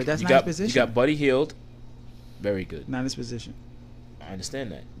 Yeah, but that's you not got, his position. You got Buddy Hield. Very good. Not his position. I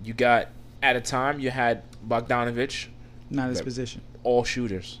understand that. You got, at a time, you had Bogdanovich. Not his position. All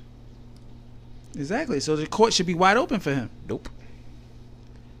shooters. Exactly. So the court should be wide open for him. Nope.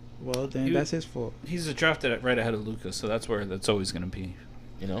 Well, then that's his fault. He's drafted right ahead of Lucas, so that's where that's always going to be.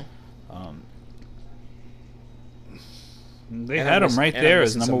 You know? They had him right there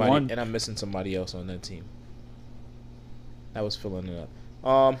as number one. And I'm missing somebody else on that team. That was filling it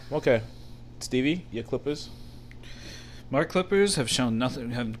up. Okay. Stevie, your Clippers? My Clippers have shown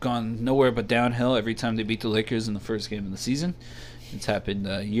nothing, have gone nowhere but downhill every time they beat the Lakers in the first game of the season. It's happened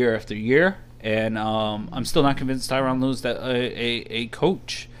year after year, and I'm still not convinced Tyronn Lue's that a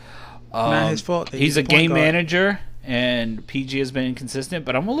coach. Not his fault. He's a game manager, and PG has been inconsistent,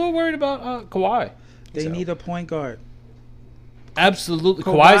 but I'm a little worried about Kawhi. They need a point guard. Absolutely.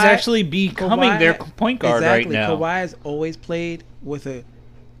 Kawhi's actually becoming their point guard right now. Kawhi has always played with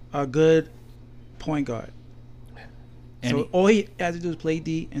a good point guard. And so all he has to do is play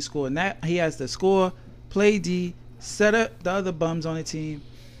D and score. And that he has to score, play D, set up the other bums on the team,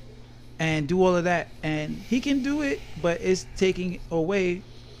 and do all of that. And he can do it, but it's taking away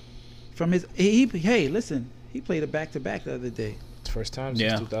from his. Hey, listen, he played a back-to-back the other day. It's the first time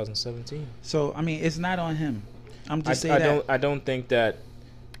since 2017. So I mean, it's not on him. I'm just saying that. I don't think that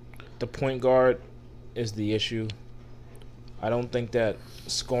the point guard is the issue. I don't think that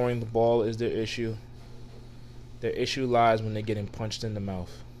scoring the ball is their issue. Their issue lies when they're getting punched in the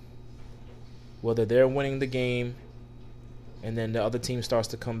mouth. Whether they're winning the game and then the other team starts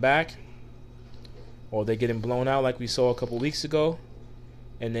to come back, or they're getting blown out like we saw a couple weeks ago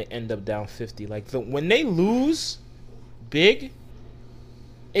and they end up down 50. When they lose big,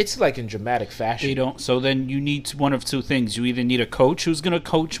 it's like in dramatic fashion. They don't. So then you need one of two things. You either need a coach who's going to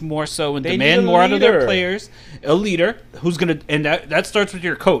coach more so and They demand need a more out of their leader. players. A leader who's going to, and that starts with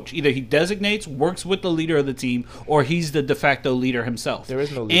your coach. Either he designates, works with the leader of the team, or he's the de facto leader himself. There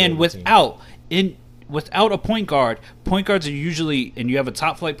is no leader And of the team. without a point guards are usually, and you have a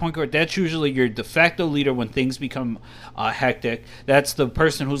top flight point guard, that's usually your de facto leader when things become hectic. That's the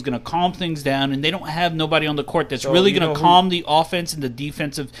person who's going to calm things down, and they don't have nobody on the court that's really going to calm the offense and the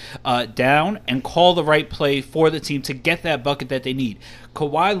defensive down and call the right play for the team to get that bucket that they need.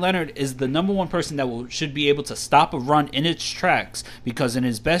 Kawhi Leonard is the number one person that should be able to stop a run in its tracks, because in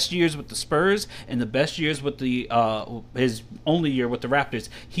his best years with the Spurs and the best years with his only year with the Raptors,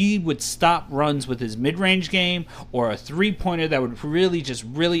 he would stop runs with his mid-range game or a three-pointer that would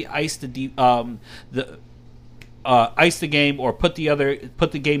really ice ice the game or put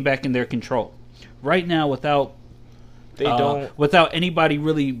the game back in their control. Right now, without anybody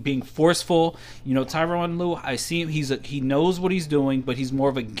really being forceful, Tyronn Lue, I see him. He knows what he's doing, but he's more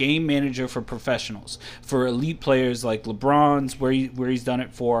of a game manager for professionals, for elite players like LeBron's, where he's done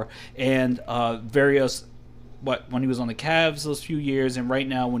it for, and various. When he was on the Cavs those few years, and right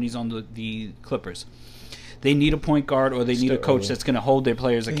now when he's on the Clippers. They need a point guard, or they need a coach that's going to hold their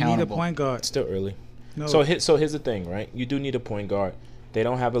players accountable. They need a point guard. It's still early. No. So here's the thing, right? You do need a point guard. They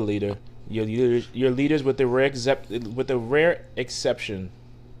don't have a leader. Your leaders, with the rare exception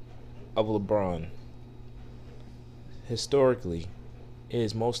of LeBron, historically,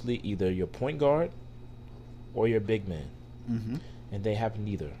 is mostly either your point guard or your big man, and they have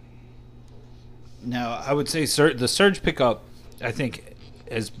neither. Now, I would say the surge pickup, I think,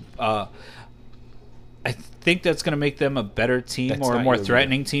 is. I think that's going to make them a better team or a more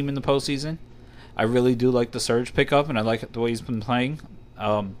threatening team in the postseason. I really do like the surge pickup, and I like the way he's been playing.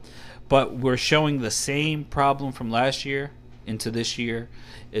 But we're showing the same problem from last year into this year,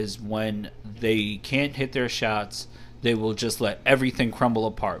 is when they can't hit their shots, they will just let everything crumble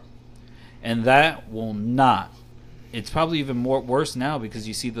apart. And that will not. It's probably even worse now, because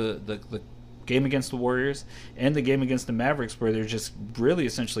you see the game against the Warriors and the game against the Mavericks, where they're just really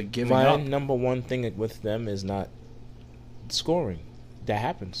essentially giving up. My number one thing with them is not scoring. That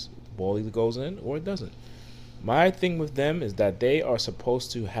happens. The ball either goes in or it doesn't. My thing with them is that they are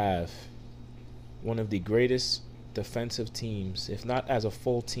supposed to have one of the greatest defensive teams, if not as a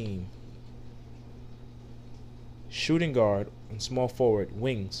full team, shooting guard and small forward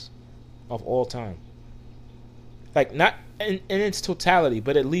wings of all time. Like, not in its totality,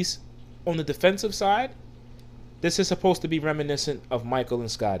 but at least on the defensive side, this is supposed to be reminiscent of Michael and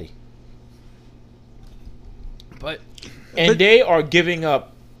Scottie. But they are giving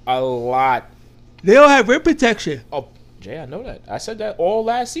up a lot. They don't have rim protection. Oh, Jay, I know that. I said that all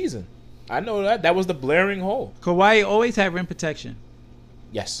last season. I know that. That was the blaring hole. Kawhi always had rim protection.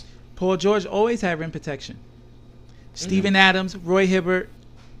 Yes. Paul George always had rim protection. Steven Adams, Roy Hibbert.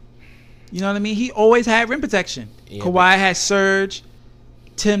 You know what I mean? He always had rim protection. Yeah, Kawhi had Serge,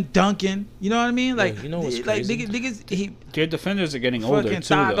 Tim Duncan. You know what I mean? Like, you know what's crazy? Niggas, their defenders are getting older too.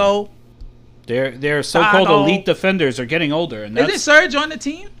 Tago. Though. Their so-called elite defenders are getting older, and is it Serge on the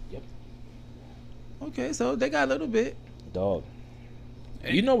team? Yep. Okay, so they got a little bit. Dog.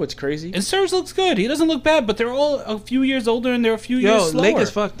 You know what's crazy? And Serge looks good. He doesn't look bad, but they're all a few years older and they're a few years slower. Lakers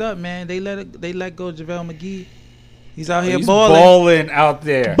fucked up, man. They let go of JaVale McGee. He's out here He's balling out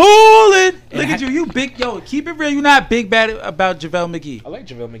there. Balling. Look at you. You big. Yo, keep it real. You're not big bad about JaVale McGee. I like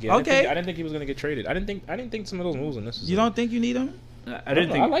JaVale McGee. Okay. I didn't think he was going to get traded. I didn't think some of those moves were necessary. You don't think you need him? I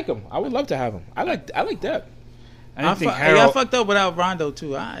didn't think. I like him. I would love to have him. I like that. Y'all fucked up without Rondo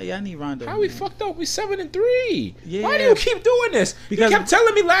too. I need Rondo. How we fucked up? We 7-3. Yeah. Why do you keep doing this? Because you kept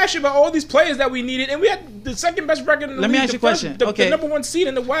telling me last year about all these players that we needed, and we had the second best record in the league. Let me ask you a question. The number one seed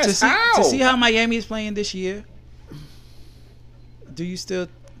in the West. To see how Miami is playing this year, do you still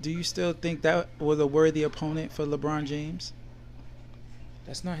think that was a worthy opponent for LeBron James?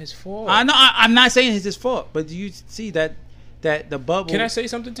 That's not his fault. I know. I'm not saying it's his fault, but do you see that the bubble? Can I say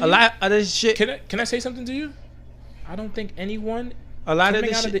something to you? A lot of this shit. Can I say something to you? I don't think anyone. A lot of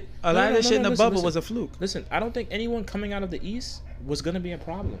this shit. In the bubble was a fluke. Listen, I don't think anyone coming out of the East was gonna be a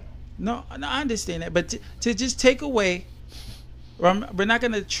problem. No, I understand that, but to just take away. We're not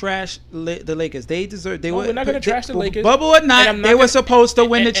gonna trash the Lakers. They deserve. We're not gonna trash the Lakers. Bubble or not, they were supposed to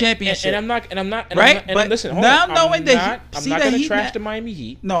win the championship. And I'm not. Right? But listen, hold now on. knowing that I'm not gonna trash the Miami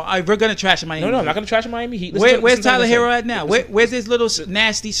Heat. No, we're gonna trash the Miami Heat. No, I'm not gonna trash the Miami Heat. Where's Tyler Hero at now? Where's his little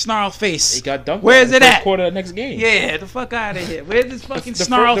nasty snarl face? He got dunked. Where's it at? Quarter of the next game. Yeah, the fuck out of here. Where's this fucking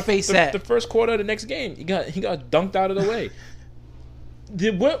snarl face at? The first quarter of the next game, he got dunked out of the way.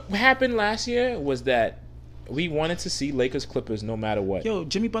 What happened last year was that we wanted to see Lakers Clippers no matter what. Yo,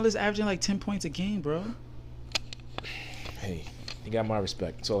 Jimmy Butler's averaging like 10 points a game, bro. Hey, you got my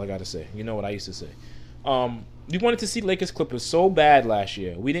respect. That's all I got to say. You know what I used to say. We wanted to see Lakers Clippers so bad last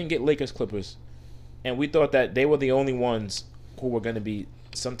year. We didn't get Lakers Clippers. And we thought that they were the only ones who were going to be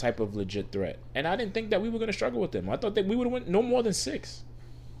some type of legit threat. And I didn't think that we were going to struggle with them. I thought that we would have went no more than 6.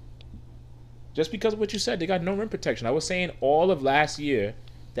 Just because of what you said. They got no rim protection. I was saying all of last year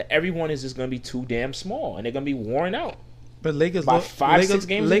that everyone is just going to be too damn small and they're going to be worn out. But Lakers by 5-6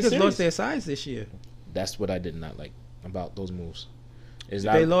 games. Lakers lost their size this year. That's what I did not like about those moves.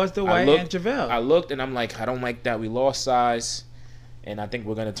 They lost Dwight and JaVale. I looked and I'm like, I don't like that. We lost size, and I think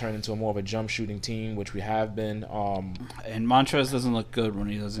we're going to turn into more of a jump shooting team, which we have been. And Montrezl doesn't look good when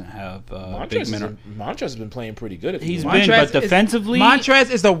he doesn't have big men. Montrezl has been playing pretty good. But defensively,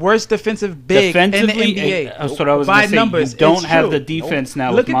 Montrezl is the worst defensive big in the NBA. That's what I was going to say. Numbers, you don't have the defense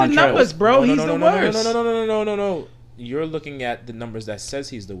now. Look with at the numbers, bro. He's the worst. No. You're looking at the numbers that says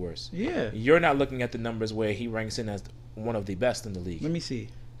he's the worst. Yeah. You're not looking at the numbers where he ranks in as one of the best in the league. Let me see.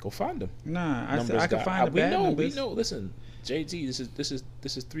 Go find him. Nah, I can find the bad numbers. We know. Listen, JT,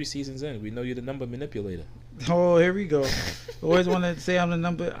 this is 3 seasons in. We know you're the number manipulator. Oh, here we go. Always want to say I'm the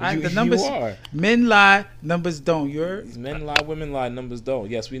number. The numbers. You are. Men lie, numbers don't. Men lie, women lie, numbers don't.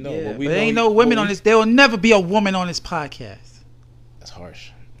 Yes, we know. Yeah, but there ain't no women on this. There will never be a woman on this podcast. That's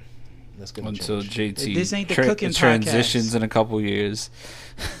harsh. That's good. Until JT this ain't the cooking transitions podcast. In a couple years.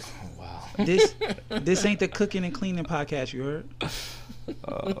 Oh, wow. This ain't the cooking and cleaning podcast. You heard?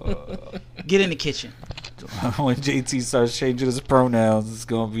 Get in the kitchen. When JT starts changing his pronouns, it's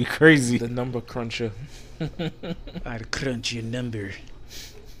gonna be crazy. The number cruncher. I'd crunch your number.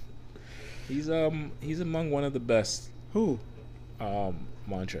 He's among one of the best. Who?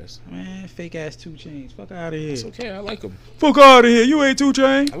 Montrezl. Man, fake ass 2 Chainz. Fuck out of here. It's okay. I like him. Fuck out of here. You ain't 2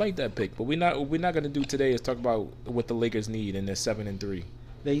 Chainz. I like that pick, but we're not gonna do today is talk about what the Lakers need, and they're 7-3.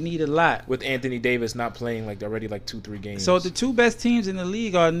 They need a lot. With Anthony Davis not playing already 2-3 games. So the 2 best teams in the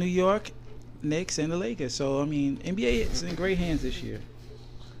league are New York Knicks and the Lakers. So I mean, NBA is in great hands this year.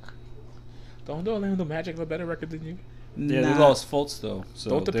 Don't the Orlando Magic have a better record than you? Yeah, they lost Fultz though. So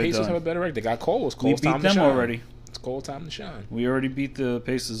don't the Pacers have a better record? They got Cole. It's Cole's time to shine. We beat them already. It's Cole time to shine. We already beat the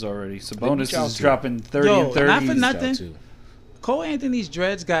Pacers already. Sabonis is dropping 30 and 30. Not for nothing. Cole Anthony's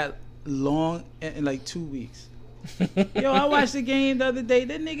dreads got long in like 2 weeks. Yo, I watched the game the other day.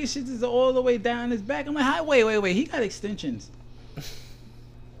 That nigga shit is all the way down his back. I'm like, wait. He got extensions.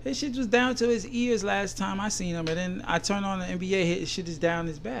 His shit was down to his ears last time I seen him, and then I turned on the NBA. His shit is down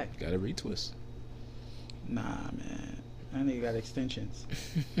his back. Got to retwist. Nah, man. That nigga got extensions.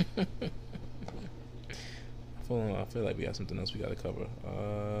 I feel like we have something else we got to cover.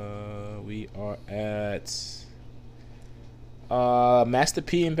 We are at Master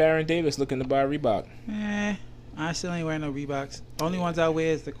P and Baron Davis looking to buy Reebok. I still ain't wearing no Reeboks. Only ones I wear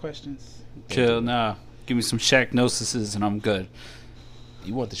is the questions. Chill, nah. Give me some Shaq Gnosises and I'm good.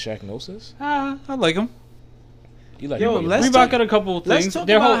 You want the Shaq Gnosis? I like them. You like Reebok got a couple of things.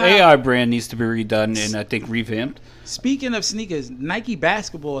 Their whole AI brand needs to be redone and I think revamped. Speaking of sneakers, Nike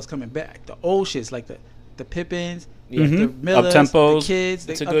basketball is coming back. The old shits like the Pippins, the Millers, Up-tempos. the kids,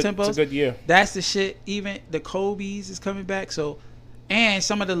 the Up-tempos. It's a good year. That's the shit. Even the Kobe's is coming back. So, and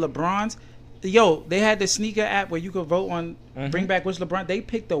some of the LeBrons. Yo, they had the sneaker app where you could vote on bring back which LeBron. They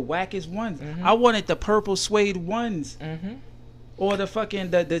picked the wackest ones. I wanted the purple suede ones. Or the fucking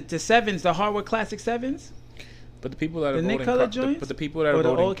the sevens, the hardwood classic sevens. But the people that are the voting, Nick color joints, but the people that are or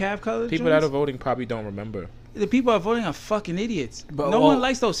voting, the old calf color people joints? that are voting probably don't remember. The people are voting are fucking idiots. But, no one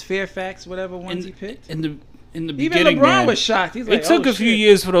likes those Fairfax, whatever ones he picked. In the Even beginning, LeBron man, was shocked. He's like, it took oh, a few shit.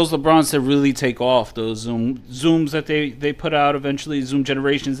 years for those LeBrons to really take off. Those zooms that they put out eventually, Zoom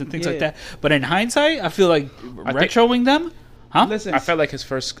generations and things like that. But in hindsight, I feel like retroing them. Huh? Listen, I felt like his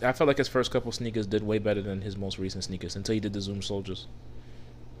first couple sneakers did way better than his most recent sneakers until he did the Zoom Soldiers.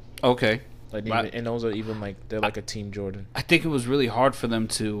 Okay. Like and those are even like they're like a Team Jordan. I think it was really hard for them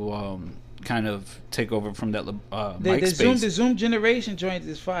to kind of take over from that mic space. The Zoom generation joint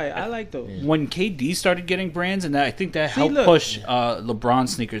is fire. I like those. Yeah. When KD started getting brands, and I think that helped push LeBron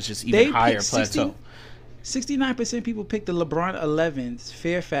sneakers just even higher plateau. 69% people picked the LeBron 11s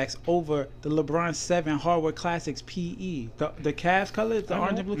Fairfax over the LeBron 7 Hardwood Classics PE. The Cavs color, the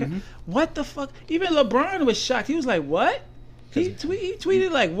orange and blue. What the fuck? Even LeBron was shocked. He was like, "What?" He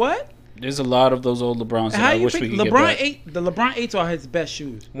tweeted like, "What?" There's a lot of those old LeBrons that I wish we could get back. The LeBron 8s are his best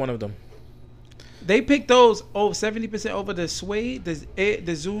shoes. One of them. They picked those 70% over the suede,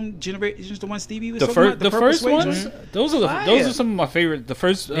 the Zoom generations, the one Stevie was talking about. The first ones, those are some of my favorite. The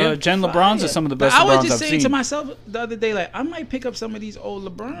first gen LeBrons are some of the best LeBrons I've seen. I was just saying to myself the other day, like I might pick up some of these old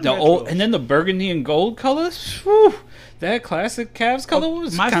LeBron. And then the burgundy and gold colors. Whew, that classic Cavs color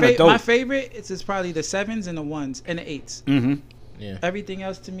was kind of dope. My favorite is probably the 7s and the 1s and the 8s. Yeah. Everything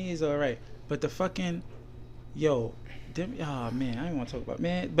else to me is alright, but the fucking oh man, I don't want to talk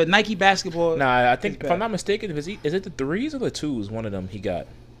about but Nike basketball. Nah, I think if I'm not mistaken, is it the 3s or the 2s? One of them he got.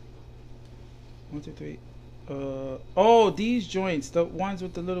 1, 2, 3. These joints, the ones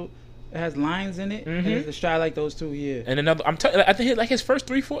with the little, it has lines in it. And it's the strap. I like those too. Yeah. And another, I think like his first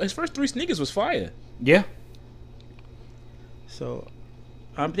three sneakers was fire. Yeah. So,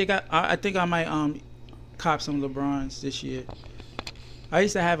 I think I might cop some LeBrons this year. I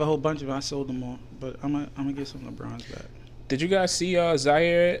used to have a whole bunch of them. I sold them all, but I'm gonna get some LeBrons back. Did you guys see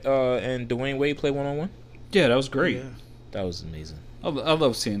Zaire and Dwayne Wade play 1-on-1? Yeah, that was great. Yeah. That was amazing. I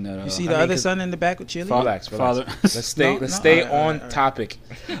love seeing that. You see the other son in the back with Chili? Relax. Father. Let's stay on topic.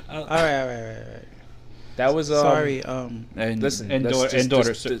 All right. That was and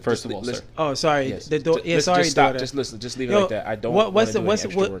daughter. First of all, listen. sir. Oh, sorry. Yes. Sorry, just stop. daughter. Just listen. Just leave it like that. I don't.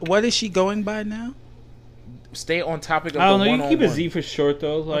 What is she going by now? Stay on topic of I don't the know. You one-on-one. keep a Z for short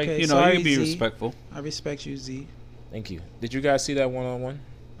though. Like Okay, you sorry, can be Z. respectful. I respect you, Z. Thank you. Did you guys see that 1-on-1?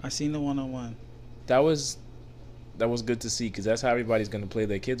 I seen the 1-on-1. That was good to see because that's how everybody's gonna play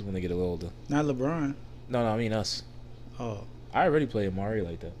their kids when they get a little older. Not LeBron. No, I mean us. Oh, I already play Amari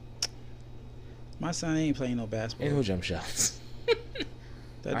like that. my son ain't playing no basketball. Ain't no jump shots.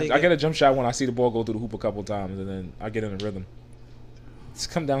 That I get a jump shot when I see the ball go through the hoop a couple times, and then I get in a rhythm. Just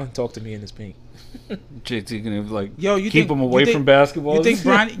come down and talk to me in this paint. JT gonna like you keep him away from basketball. You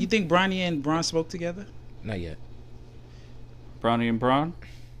think Bronny and Bron spoke together? Not yet. Bronny and Bron?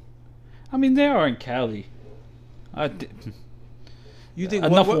 I mean, they are in Cali. You think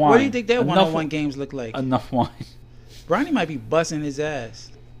Enough wine. what do you think their Enough one-on-one games look like? Enough wine. Bronny might be busting his ass.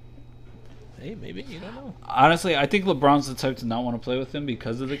 Hey, maybe you don't know. Honestly, I think LeBron's the type to not want to play with him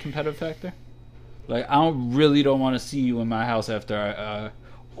because of the competitive factor. Like, I don't want to see you in my house after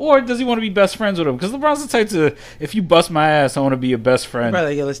or does he want to be best friends with him? Because LeBron's the type to, if you bust my ass, I want to be your best friend.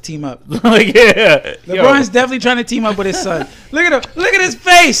 Brother, let's team up. Like, yeah. LeBron's definitely trying to team up with his son. Look at him. Look at his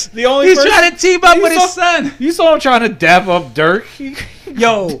face. He's trying to team up with his son. You saw him trying to dap up Dirk.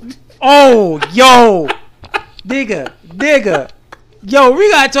 Yo. Nigga. Yo, we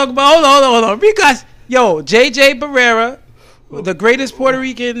got to talk about, hold on. Because, JJ Barrera, the greatest Puerto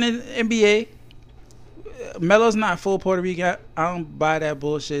Rican in the NBA, Melo's not full Puerto Rican. I don't buy that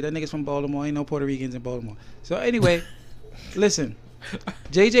bullshit. That nigga's from Baltimore. Ain't no Puerto Ricans in Baltimore. So anyway, listen.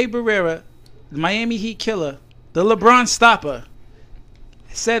 JJ Barrera, the Miami Heat killer, the LeBron stopper,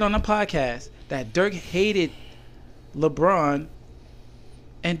 said on the podcast that Dirk hated LeBron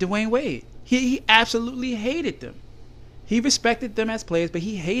and Dwayne Wade. He absolutely hated them. He respected them as players, but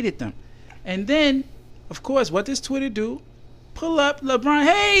he hated them. And then, of course, what does Twitter do? Pull up LeBron.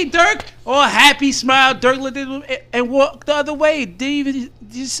 Hey, Dirk. All happy, smile. Dirk looked at him and walked the other way. Didn't even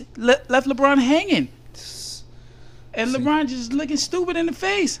just left LeBron hanging. And LeBron just looking stupid in the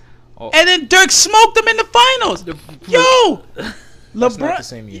face. Oh. And then Dirk smoked him in the finals. Yo. That's not the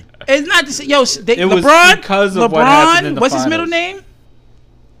same year. It's not the same. Yo, LeBron. Was because of what happened in the what's finals. His middle name?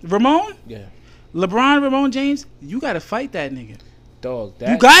 Ramon? Yeah. LeBron, Ramon James, you got to fight that nigga. Dog.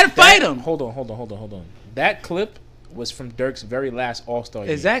 You got to fight him. Hold on. That clip was from Dirk's very last All-Star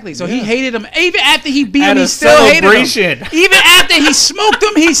year. Exactly. So he hated him. Even after he beat him, he still hated him. Even after he smoked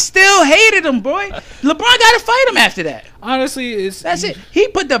him, he still hated him, boy. LeBron got to fight him after that. Honestly, that's it. He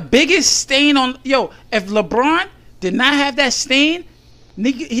put the biggest stain on. Yo, if LeBron did not have that stain,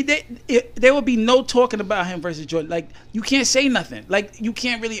 nigga, there would be no talking about him versus Jordan. Like, you can't say nothing. Like, you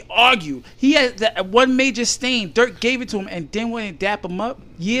can't really argue. He had that one major stain. Dirk gave it to him and then went and dap him up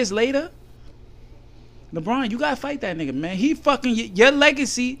years later. LeBron, you gotta fight that nigga, man. He fucking your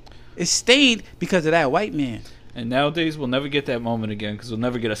legacy is stained because of that white man. And nowadays we'll never get that moment again because we'll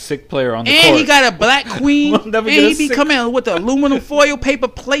never get a sick player on the court. And he got a black queen. And he be coming with the aluminum foil paper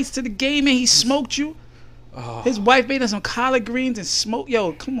plates to the game, and he smoked you. Oh. His wife made him some collard greens and smoked.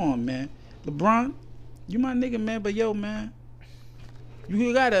 Yo, come on, man. LeBron, you my nigga, man. But yo, man,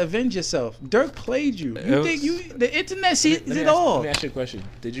 you gotta avenge yourself. Dirk played you. The internet sees it all. Let me ask you a question.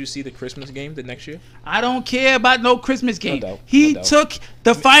 Did you see the Christmas game the next year? I don't care about no Christmas game. No doubt. He took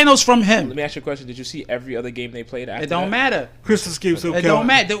the finals from him. Let me ask you a question. Did you see every other game they played after? It don't matter. Christmas games don't count. It don't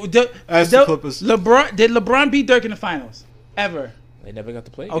matter. Ask the Clippers. Did LeBron beat Dirk in the finals? Ever? They never got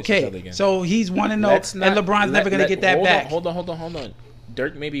to play against each other again. So he's 1-0, and LeBron's never gonna get that back. Hold on.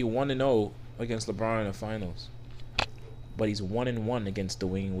 Dirk may be 1-0 against LeBron in the finals, but he's 1-1 against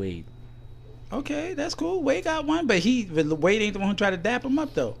Dwayne Wade. Okay, that's cool. Wade got one, but Wade ain't the one who tried to dap him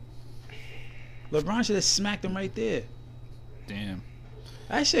up though. LeBron should have smacked him right there. Damn.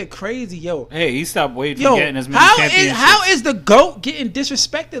 That shit crazy, yo. Hey, he stopped Wade from getting as many championships. How is the GOAT getting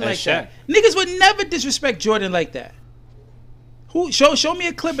disrespected like that? Niggas would never disrespect Jordan like that. Show me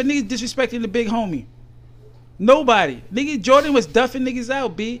a clip of niggas disrespecting the big homie. Nobody. Nigga, Jordan was duffing niggas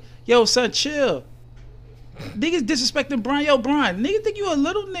out, B. Yo, son, chill. Niggas disrespecting Bron. Yo, Bron, nigga think you a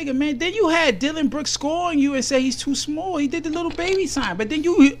little nigga, man. Then you had Dylan Brooks scoring you and say he's too small. He did the little baby sign. But then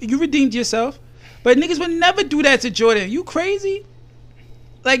you redeemed yourself. But niggas would never do that to Jordan. You crazy?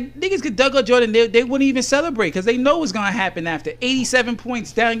 Like, niggas could dug up Jordan. They wouldn't even celebrate because they know what's going to happen after 87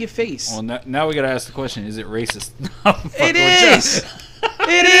 points down your face. Well, now we got to ask the question, is it racist? It is.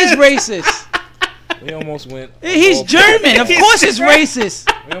 It is racist. We almost went. He's German. Of course it's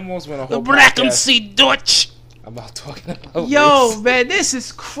racist. We almost went a whole podcast Deutsch. About talking about Yo, race. Man, this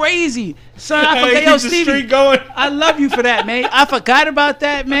is crazy. Son, I forgot. Yo, Stevie, I love you for that, man. I forgot about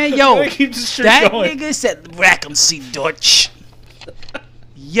that, man. Yo, that going. Nigga said Rackham C. Deutsch.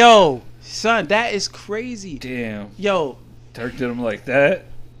 Yo, son, that is crazy. Damn. Yo. Dirk did him like that?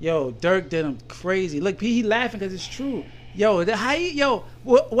 Yo, Dirk did him crazy. Look, he laughing because it's true. Yo,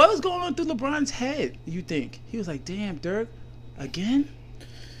 what was going on through LeBron's head, you think? He was like, damn, Dirk, again?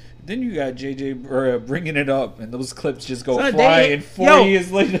 Then you got JJ bringing it up, and those clips just go flying 4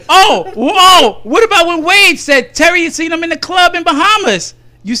 years later. Oh, what about when Wade said Terry had seen him in the club in Bahamas?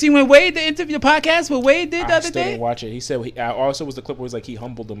 You see when Wade, the interview podcast, what Wade did the other day? I didn't watch it. He said, also was the clip where it was like he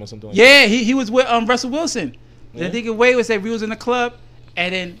humbled him or something like that. Yeah, he was with Russell Wilson. Yeah. I think Wade was said we was in the club,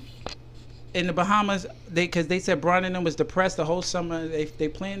 and then in the Bahamas, because they said Bron and them was depressed the whole summer. They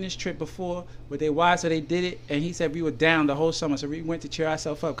planned this trip before with their wives, so they did it. And he said we were down the whole summer, so we went to cheer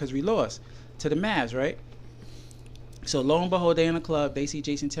ourselves up because we lost to the Mavs, right? So lo and behold, they in the club. They see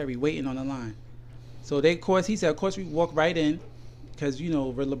Jason Terry waiting on the line. So he said, of course we walk right in. Because, you know,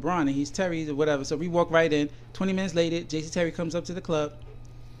 we're LeBron and he's Terry or whatever. So we walk right in. 20 minutes later, Jason Terry comes up to the club,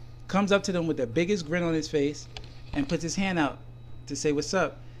 comes up to them with the biggest grin on his face, and puts his hand out to say, what's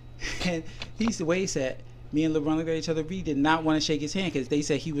up? And the way he said, me and LeBron looked at each other. We did not want to shake his hand because they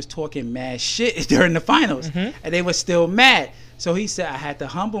said he was talking mad shit during the finals. Mm-hmm. And they were still mad. So he said, I had to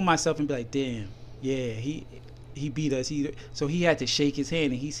humble myself and be like, damn, yeah, he beat us. So he had to shake his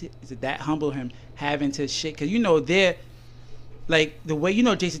hand. And he said that humbled him having to shake. Because, you know, they're, like, the way, you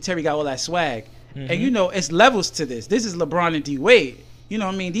know, Jason Terry got all that swag. Mm-hmm. And, you know, it's levels to this. This is LeBron and D. Wade. You know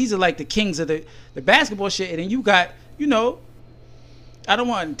what I mean? These are like the kings of the basketball shit. And then you got, you know, I don't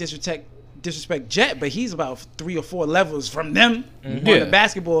want to disrespect Jet, but he's about 3 or 4 levels from them on the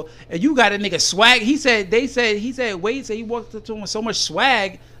basketball. And you got a nigga swag. Wade said he walked up to him with so much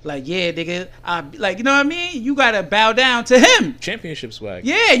swag. Like, yeah, nigga, like, you know what I mean? You got to bow down to him. Championship swag.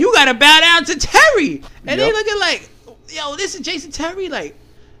 Yeah, you got to bow down to Terry. And they looking like, yo, this is Jason Terry.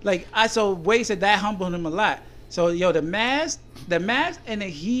 So Wade said that humbled him a lot. So, yo, the Mavs and the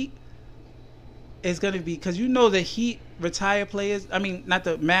Heat is going to be, because you know the Heat retire players, I mean, not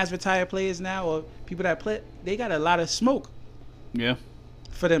the Mavs retire players now, or people that play, they got a lot of smoke. Yeah.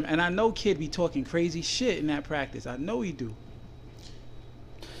 For them. And I know Kid be talking crazy shit in that practice. I know he do.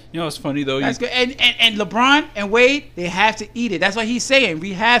 You know, it's funny, though. That's good. And LeBron and Wade, they have to eat it. That's what he's saying.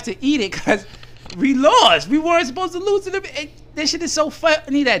 We have to eat it because we lost. We weren't supposed to lose to them. This shit is so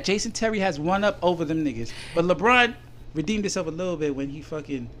funny that Jason Terry has one up over them niggas. But LeBron redeemed himself a little bit when he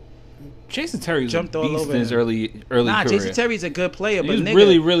fucking Jason Terry jumped all over in his early Nah, career. Jason Terry's a good player, but He was nigga,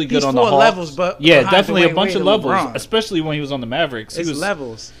 really, really good he's on the 4 Hawks. levels, but yeah, behind definitely a Dwayne bunch Wade of and levels, LeBron. especially when he was on the Mavericks. It's He was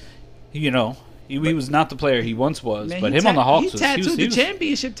levels. You know, he was not the player he once was, Man, but he him on the Hawks he was tattooed he the was,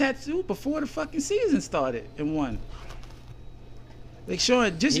 championship tattoo before the fucking season started and won. Like,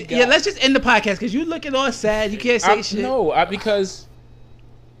 Sean, let's just end the podcast because you looking all sad. You can't say shit. No, because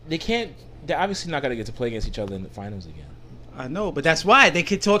they can't. They're obviously not gonna get to play against each other in the finals again. I know, but that's why they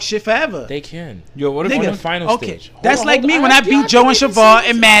could talk shit forever. They can. Yo, what if on Nigga, the final stage? That's like me when I beat Joe and Shavar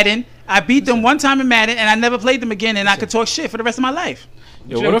in Madden. I beat them one time in Madden, and I never played them again, and I could talk shit for the rest of my life.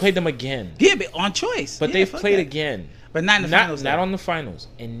 You never played them again. Yeah, but on choice. But yeah, they've fuck played that. again. But not in the finals. Not though. on the finals,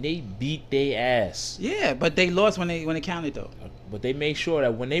 and they beat their ass. Yeah, but they lost when it counted though. But they made sure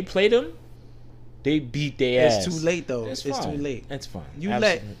that when they played them, they beat their ass. It's too late though. It's too fine. late. It's fine.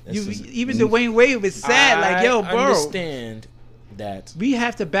 Even Dwayne Wade was sad. Like, yo, bro. I understand that. We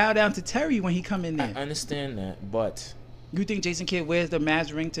have to bow down to Terry when he come in there. I understand that, but you think Jason Kidd wears the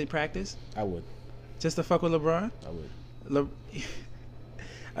Mavs ring to practice? I would. Just to fuck with LeBron? I would.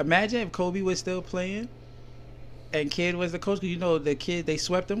 Imagine if Kobe was still playing and Kidd was the coach. Because you know the Kid, they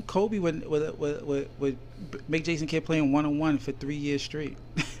swept him. Kobe would make Jason Kidd playing 1-on-1 for 3 years straight.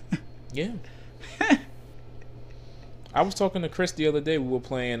 Yeah. I was talking to Chris the other day. We were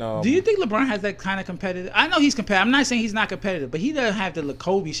playing. Do you think LeBron has that kind of competitive? I know he's competitive. I'm not saying he's not competitive, but he doesn't have the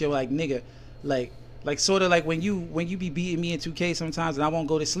Kobe shit. Like, nigga, like sort of like when you be beating me in 2K sometimes, and I won't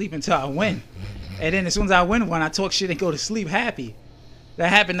go to sleep until I win, and then as soon as I win one, I talk shit and go to sleep happy. That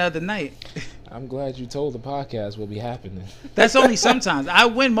happened the other night. I'm glad you told the podcast what be happening. That's only sometimes. I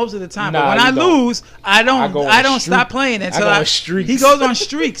win most of the time, but Nah, when I don't. lose, I don't stop playing until I go on streaks. He goes on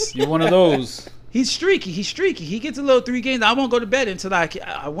streaks. You're one of those. He's streaky. He gets a little 3 games. I won't go to bed until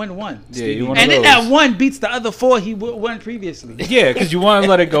I win one. Yeah, you one of and those. then that one beats the other 4 he won previously. Yeah, because you want to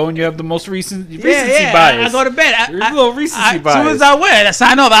let it go, and you have the most recency Yeah, bias. I go to bed. You're a little recency bias. As soon as I win, I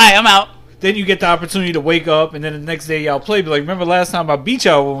sign off. All right, I'm out. Then you get the opportunity to wake up, and then the next day y'all play. Be like, remember last time I beat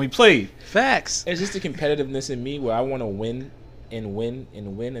y'all when we played? Facts. It's just the competitiveness in me where I want to win and win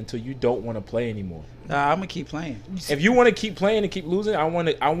and win until you don't want to play anymore. I'm gonna keep playing. If you want to keep playing and keep losing, I want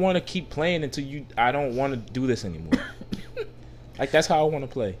to keep playing until I don't want to do this anymore. Like, that's how I want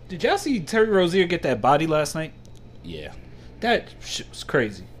to play. Did y'all see Terry Rozier get that body last night? Yeah, That shit was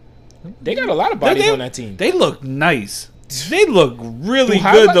crazy. they got a lot of bodies on that team. They look nice. They look really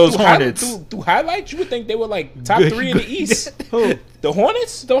good, those Hornets. Through highlights, you would think they were like top 3 in the East. Who? The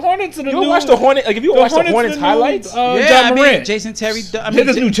Hornets? The Hornets and the You new... ever watch the Hornets? Like, if you watch the Hornets highlights, Yeah, John I Morant. mean, Jason Terry.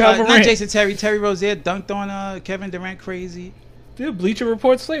 Niggas knew John not Morant. Jason Terry. Terry Rozier dunked on Kevin Durant crazy. Dude, Bleacher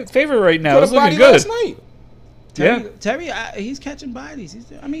Report's favorite right now. put It's a body looking good. last night. Terry, he's catching bodies.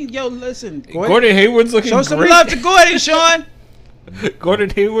 Yo, listen, Gordon Hayward's looking show some great. love to Gordon, Sean.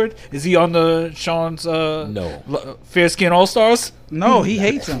 Gordon Hayward, is he on the Sean's No. Fair Skin All Stars? No, he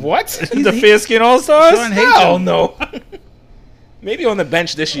hates him. What? The Fair Skin All Stars? Sean hates Hell him. no. Maybe on the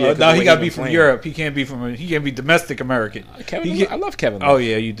bench this year. 'cause No, the he way got to been be from playing. Europe. He can't be domestic American. Kevin, I love Kevin Love. Oh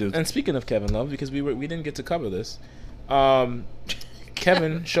yeah, you do. And speaking of Kevin Love, because we didn't get to cover this,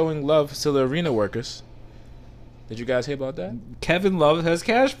 Kevin showing love to the arena workers. Did you guys hear about that? Kevin Love has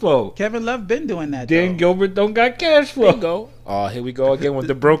cash flow. Kevin Love been doing that. Dan though. Gilbert don't got cash flow. Bingo. Oh, here we go again with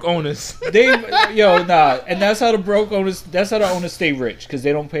the broke owners. And that's how the broke owners. That's how the owners stay rich because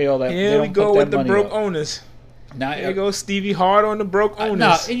they don't pay all that. Here we go with the broke owners. Now, Here goes Stevie Hard on the broke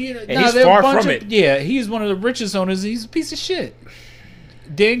owners. and he's far from it. Yeah, he's one of the richest owners. He's a piece of shit.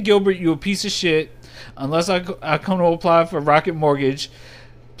 Dan Gilbert, you a piece of shit. Unless I come to apply for Rocket Mortgage,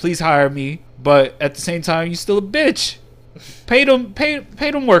 please hire me. But at the same time, you still a bitch. Pay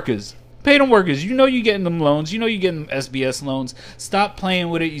them workers. Pay them workers. You know you're getting them loans. You know you're getting them SBS loans. Stop playing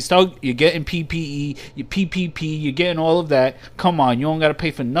with it. You're getting PPE, your PPP. You're getting all of that. Come on, you don't got to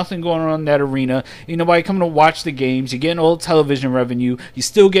pay for nothing going on in that arena. Ain't nobody coming to watch the games. You're getting all the television revenue. You're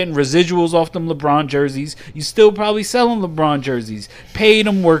still getting residuals off them LeBron jerseys. You still probably selling LeBron jerseys. Pay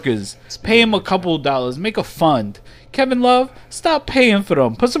them workers. Pay them a couple of dollars. Make a fund. Kevin Love, stop paying for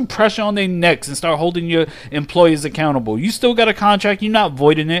them. Put some pressure on their necks and start holding your employees accountable. You still got a contract. You're not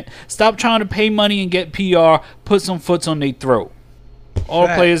voiding it. Stop trying to pay money and get PR. Put some foots on their throat. All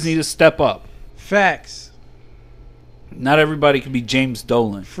players need to step up. Facts. Not everybody can be James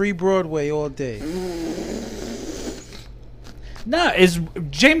Dolan. Free Broadway all day. Nah, is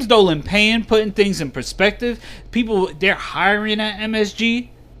James Dolan paying, putting things in perspective? People, they're hiring at MSG.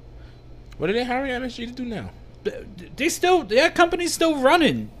 What are they hiring MSG to do now? That company's still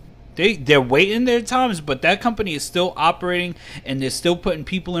running. They're waiting their times, but that company is still operating, and they're still putting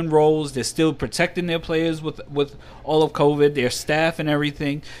people in roles. They're still protecting their players with all of COVID, their staff and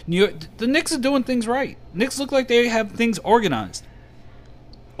everything. The Knicks are doing things right. Knicks look like they have things organized.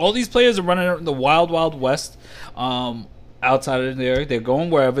 All these players are running the wild, wild west. Outside of there, they're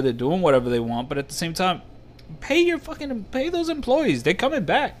going wherever, they're doing whatever they want, but at the same time, pay those employees. They're coming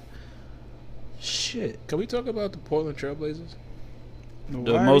back. Shit. Can we talk about the Portland Trailblazers?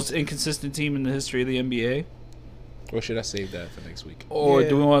 The most inconsistent team in the history of the NBA? Or should I save that for next week? Or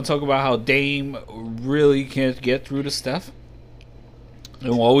do we want to talk about how Dame really can't get through to Steph?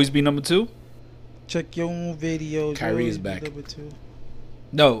 And will always be number 2? Check your own video. Kyrie is back. Number 2.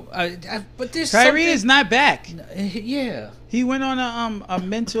 No, but there's Kyrie is not back. Yeah. He went on a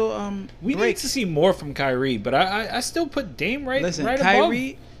mental We break. need to see more from Kyrie, but I still put Dame right above.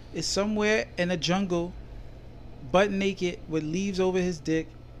 Kyrie is somewhere in a jungle, butt naked with leaves over his dick,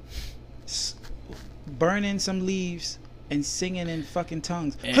 burning some leaves and singing in fucking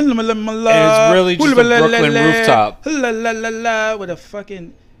tongues. And it's really just a Brooklyn rooftop.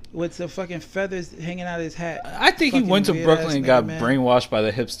 With the fucking feathers hanging out of his hat. I think he went to Brooklyn and got brainwashed by the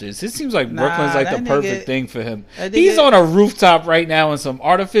hipsters. It seems like Brooklyn's like the perfect thing for him. He's on a rooftop right now in some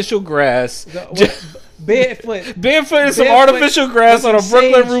artificial grass. Barefoot in some artificial grass on a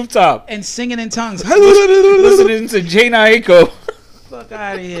Brooklyn rooftop. And singing in tongues. Listening to Jane Aiko. Fuck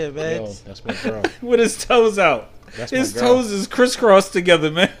out of here, man. Yo, that's my girl. With his toes out. His toes is crisscrossed together,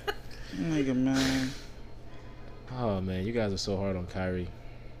 man. Nigga, man. Oh, man. You guys are so hard on Kyrie.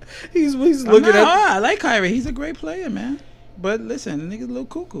 He's looking at... I like Kyrie. He's a great player, man. But listen, the nigga's a little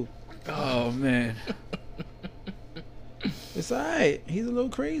cuckoo. Oh, man. It's alright. He's a little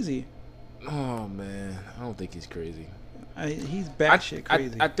crazy. Oh, man. I don't think he's crazy. He's batshit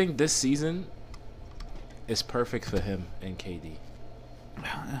crazy. I think this season is perfect for him and KD.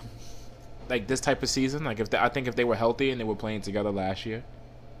 Like, this type of season, like, I think if they were healthy and they were playing together last year,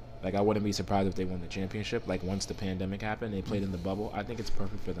 like, I wouldn't be surprised if they won the championship. Like, once the pandemic happened, they played in the bubble. I think it's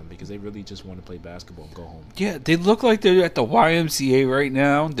perfect for them because they really just want to play basketball and go home. Yeah, they look like they're at the YMCA right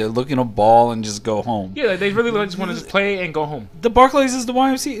now. They're looking a ball and just go home. Yeah, they really just want to just play and go home. The Barclays is the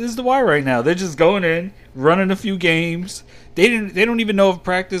YMCA, is the Y right now. They're just going in, running a few games. They don't even know if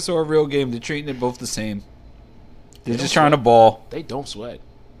practice or a real game. They're treating it both the same. They're just trying to ball. They don't sweat.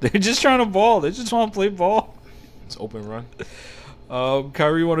 They're just trying to ball. They just want to play ball. It's open run.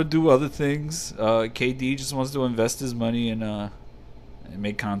 Kyrie want to do other things. KD just wants to invest his money and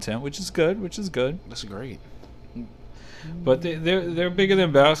make content, which is good. That's great. But they're bigger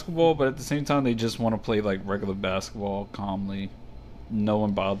than basketball, but at the same time, they just want to play like regular basketball calmly. No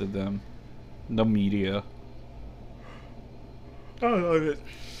one bothered them. No media. I love it.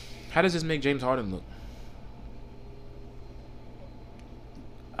 How does this make James Harden look?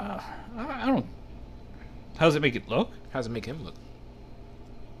 I don't. How does it make it look? How does it make him look?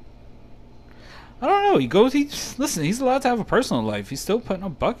 I don't know. Listen, he's allowed to have a personal life. He's still putting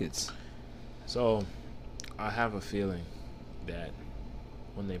up buckets. So, I have a feeling that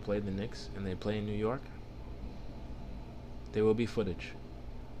when they play the Knicks and they play in New York, there will be footage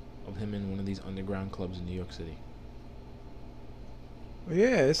of him in one of these underground clubs in New York City.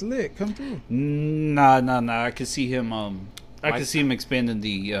 Yeah, it's lit. Come through. Nah. I could see him. I could see him expanding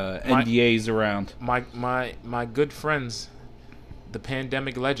the NDAs around. My good friends, the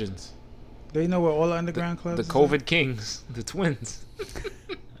pandemic legends. They know where all the underground clubs The COVID Kings, the twins.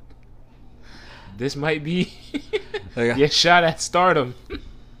 This might be your shot at stardom.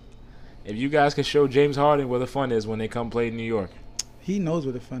 If you guys can show James Harden where the fun is when they come play in New York. He knows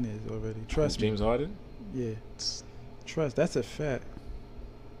where the fun is already. Trust me. James Harden? Yeah. Trust. That's a fact.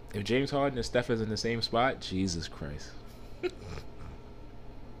 If James Harden and Steph is in the same spot, Jesus Christ.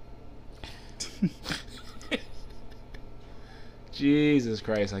 Jesus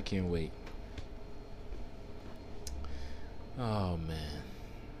Christ, I can't wait. Oh man,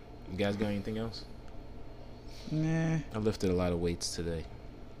 you guys got anything else? Nah. I lifted a lot of weights today.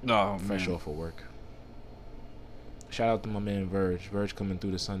 Oh, Fresh man. off of work. Shout out to my man Verge. Verge coming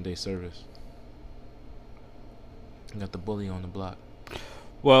through the Sunday service. Got the bully on the block.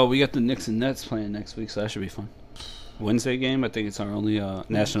 Well, we got the Knicks and Nets playing next week, so that should be fun. Wednesday game, I think it's our only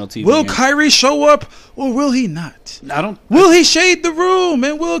national TV Will game. Kyrie show up or will he not? I don't. Will he shade the room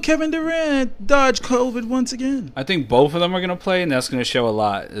and will Kevin Durant dodge COVID once again? I think both of them are going to play, and that's going to show a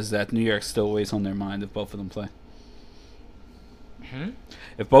lot. Is that New York still weighs on their mind if both of them play?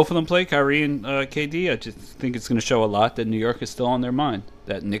 If both of them play, Kyrie and KD, I just think it's going to show a lot that New York is still on their mind.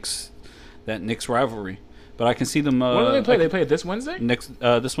 That Knicks rivalry. But I can see them. When do they play? They play this Wednesday?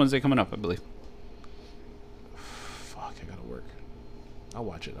 This Wednesday coming up, I believe. Fuck, I gotta work. I'll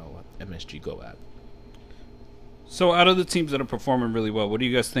watch it. I'll MSG Go app. So, out of the teams that are performing really well, what do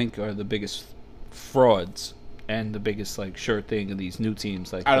you guys think are the biggest frauds and the biggest sure thing of these new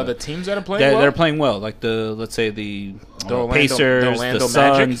teams? Like out of the teams that are playing that well? are playing well, like let's say the Orlando, Pacers, Orlando the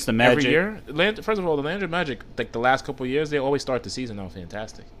Suns, the Magic. Every year, first of all, the Orlando Magic, like the last couple of years, they always start the season out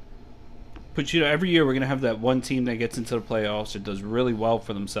fantastic. But every year we're gonna have that one team that gets into the playoffs or does really well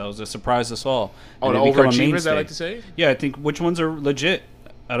for themselves. They surprise us all. Oh, the they become a overachievers, I mainstay. like to say. Yeah, I think which ones are legit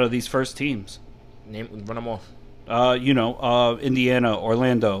out of these first teams? Run them off. Indiana,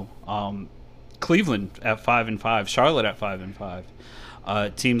 Orlando, Cleveland at 5-5, Charlotte at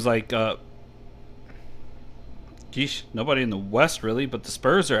 5-5. Teams like, nobody in the West really, but the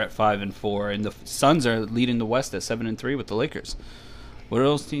Spurs are at 5-4, and the Suns are leading the West at 7-3 with the Lakers. What are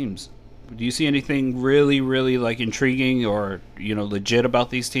those teams? Do you see anything really, really intriguing or legit about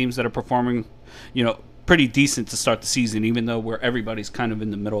these teams that are performing, pretty decent to start the season, even though everybody's kind of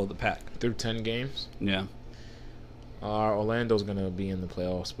in the middle of the pack? Through 10 games. Yeah. Orlando's gonna be in the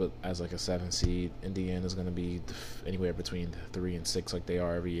playoffs, but as a 7 seed. Indiana's gonna be anywhere between 3 and 6, like they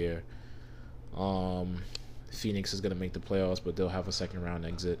are every year. Phoenix is gonna make the playoffs, but they'll have a second round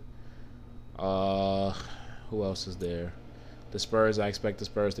exit. Who else is there? The Spurs. I expect the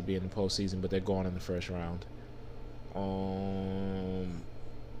Spurs to be in the postseason, but they're going in the first round. You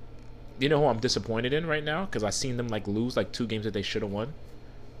know who I'm disappointed in right now? Because I've seen them lose 2 games that they should have won.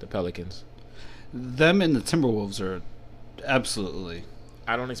 The Pelicans. Them and the Timberwolves are absolutely.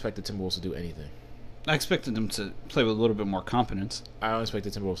 I don't expect the Timberwolves to do anything. I expected them to play with a little bit more confidence. I don't expect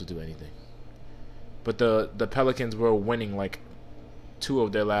the Timberwolves to do anything. But the Pelicans were winning 2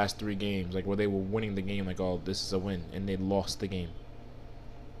 of their last 3 games, where they were winning the game, oh, this is a win, and they lost the game.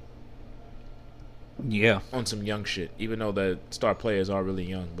 Yeah. On some young shit, even though the star players are really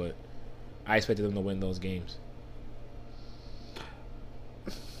young, but I expected them to win those games.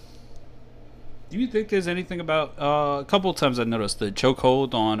 Do you think there's anything about a couple of times I noticed the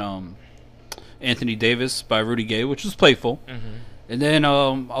chokehold on Anthony Davis by Rudy Gay, which was playful. Mm-hmm. And then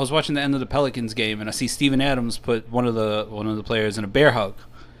I was watching the end of the Pelicans game, and I see Steven Adams put one of the players in a bear hug,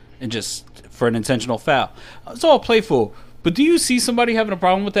 and just for an intentional foul. It's all playful. But do you see somebody having a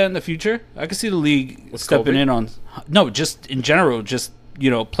problem with that in the future? I can see the league stepping in on just in general, just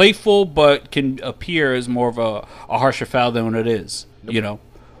playful, but can appear as more of a harsher foul than what it is. Nope.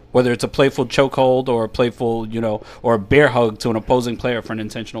 Whether it's a playful chokehold or a playful, or a bear hug to an opposing player for an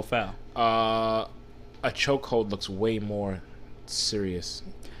intentional foul. A chokehold looks way more serious.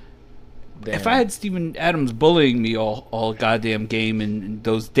 If I had Steven Adams bullying me all goddamn game and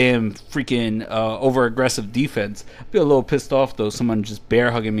those damn freaking over aggressive defense, I'd be a little pissed off though. Someone just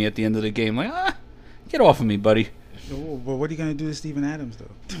bear hugging me at the end of the game, get off of me, buddy. Well, what are you gonna do to Steven Adams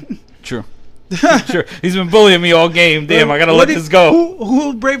though? True. Sure. He's been bullying me all game. Damn, I gotta let this go.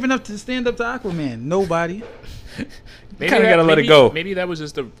 Who's brave enough to stand up to Aquaman? Nobody. Kind of gotta let it go. Maybe that was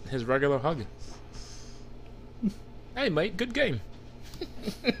just his regular hug. Hey, mate, good game.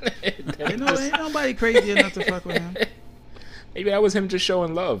 Ain't nobody crazy enough to fuck with him. Maybe that was him just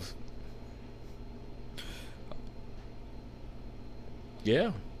showing love.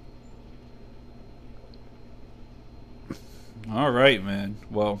 Yeah. All right, man.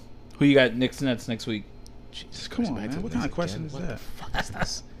 Well, who you got Knicks Nets next week? Jesus Come Christ, on, back to man. the What kind of Nets question again. is What that? the fuck is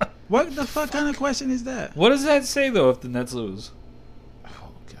this? What the fuck kind of question is that? What does that say though if the Nets lose?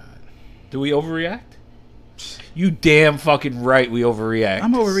 Oh God. Do we overreact? You damn fucking right we overreact.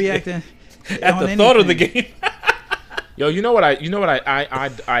 I'm overreacting at the thought of the game. Yo, you know what I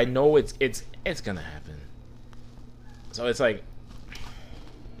know it's gonna happen. So it's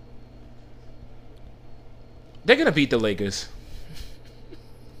they're gonna beat the Lakers.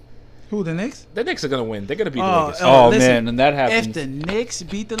 Who, the Knicks? The Knicks are gonna win. They're gonna beat the Lakers. Oh, listen, man, and that happens. If the Knicks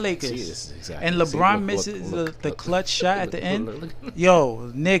beat the Lakers Jesus, exactly. and See, LeBron look, misses look, the clutch shot at the look, end, look.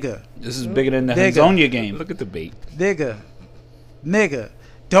 yo, nigga, This is bigger than the Nigga. Hanzonia game. Look at the bait. nigga,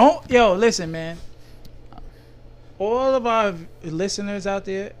 don't, yo, listen, man. All of our listeners out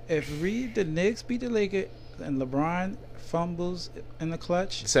there, if the Knicks beat the Lakers and LeBron fumbles in the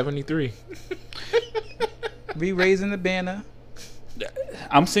clutch, 73. raising the banner,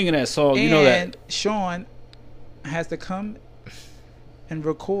 I'm singing that song. and You know that. Sean has to come and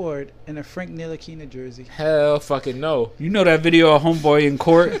record in a Frank Ntilikina jersey. Hell fucking no. You know that video of homeboy in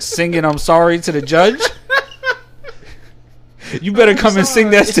court singing "I'm sorry" to the judge. You better come and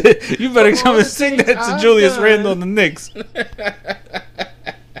sing that. You better come and sing that to Julius Randle and the Knicks.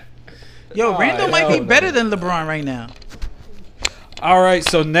 Yo, Randall might be hell better than LeBron right now. All right,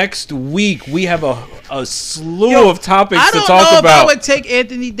 so next week we have a slew of topics I to don't talk know about. if I would take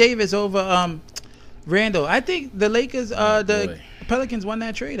Anthony Davis over Randall. I think the Lakers, the boy. Pelicans won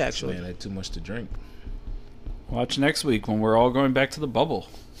that trade actually. Man, had too much to drink. Watch next week when we're all going back to the bubble.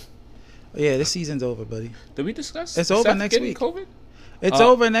 Yeah, this season's over, buddy. Did we discuss? It's over Seth next getting week. COVID? It's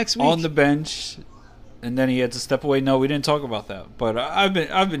over next week. On the bench, and then he had to step away. No, we didn't talk about that. But I've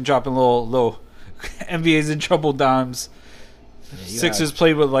been dropping little NBA's in trouble dimes. Yeah, Sixers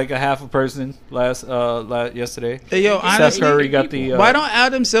played with like a half a person yesterday. Hey, yo, Steph honestly, Curry got the. why don't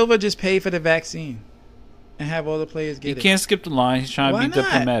Adam Silver just pay for the vaccine and have all the players He get it? can't skip the line. He's trying Why to be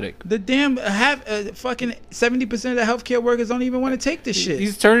not? diplomatic. The damn fucking 70% of the healthcare workers don't even want to take this shit.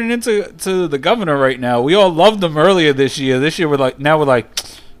 He's turning into the governor right now. We all loved him earlier this year. This year we're like,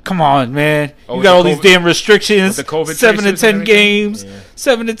 come on, man. Oh, You with got the all these COVID- damn restrictions. with the COVID 7 to tracers and 10 everything? games. Yeah.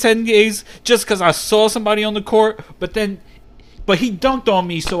 7 to 10 games just because I saw somebody on the court, but he dunked on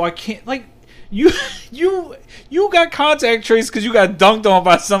me, so I can't. Like, you got contact traced because you got dunked on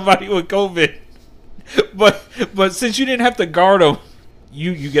by somebody with COVID. But since you didn't have to guard him,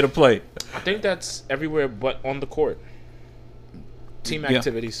 you get a play. I think that's everywhere but on the court. Team Yeah.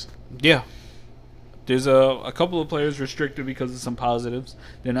 activities. Yeah. There's a couple of players restricted because of some positives.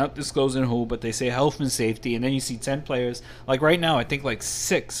 They're not disclosing who, but they say health and safety. And then you see 10 players. Like right now, I think like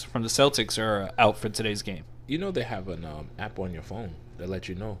 6 from the Celtics are out for today's game. You know they have an app on your phone that let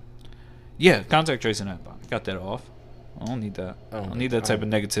you know. Yeah, contact tracing app. I got that off. I don't need that. I don't need that type of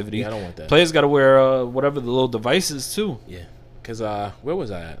negativity. Yeah, I don't want that. Players got to wear whatever the little device is too. Yeah, because where was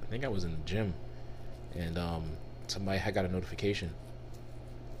I at? I think I was in the gym, and somebody had got a notification,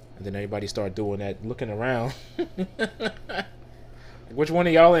 and then everybody started doing that, looking around. Which one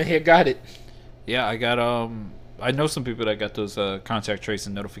of y'all in here got it? Yeah, I got I know some people that got those contact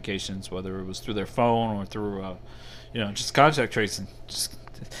tracing notifications, whether it was through their phone or through just contact tracing. Just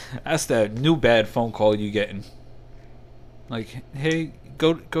that's that new bad phone call you getting. Like, hey,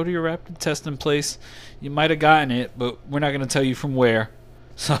 go to your rapid testing place. You might have gotten it, but we're not gonna tell you from where.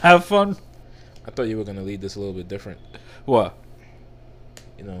 So have fun. I thought you were gonna lead this a little bit different. What?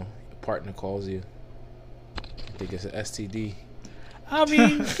 You know, your partner calls you. I think it's an STD. I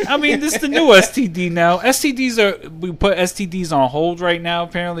mean, this is the new STD now. We put STDs on hold right now.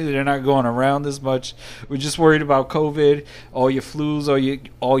 Apparently, they're not going around as much. We're just worried about COVID, all your flus,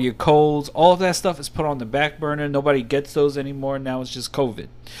 all your colds, all of that stuff is put on the back burner. Nobody gets those anymore. Now it's just COVID.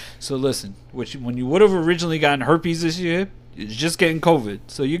 So listen, when you would have originally gotten herpes this year, you're just getting COVID.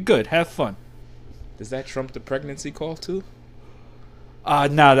 So you're good. Have fun. Does that trump the pregnancy call too?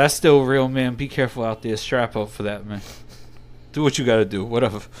 Nah, that's still real, man. Be careful out there. Strap up for that, man. Do what you gotta do.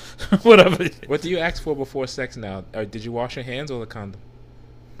 Whatever. Whatever. What do you ask for before sex now? Did you wash your hands or the condom?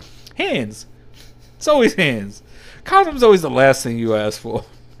 Hands. It's always hands. Condom's always the last thing you ask for.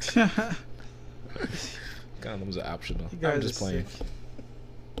 Condoms are optional. You guys I'm just are playing. sick.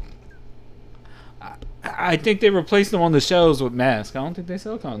 I think they replaced them on the shelves with masks. I don't think they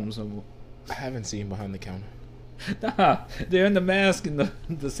sell condoms no more. I haven't seen behind the counter. Nah, they're in the mask and the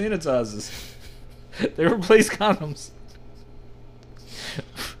sanitizers. They replaced condoms.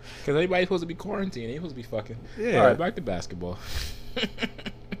 Because everybody's supposed to be quarantined. They supposed to be fucking. Yeah. All right, back to basketball.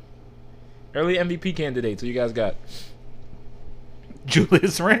 Early MVP candidates. Who you guys got?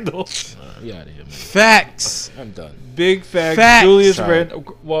 Julius Randle. You out of here, man. Facts. I'm done. Big fact. Facts. Julius Sorry.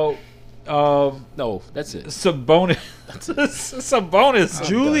 Randle. Well, No, that's it. Sabonis. Sabonis.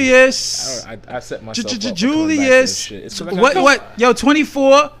 Julius. I set myself up for coming back to this Julius. shit. It's 'cause I got- What? Yo,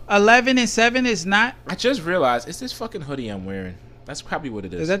 24, 11, and 7 is not. I just realized it's this fucking hoodie I'm wearing. That's probably what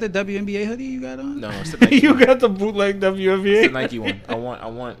it is. Is that the WNBA hoodie you got on? No, it's the Nike You one. got the bootleg It's the WNBA. Nike one. I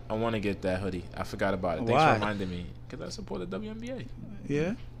want to get that hoodie. I forgot about it. Thanks Why? for reminding me. Because I support the WNBA.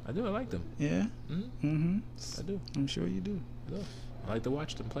 Yeah. I do. I like them. Yeah. Mhm. Mm-hmm. I do. I'm sure you do. I do. I like to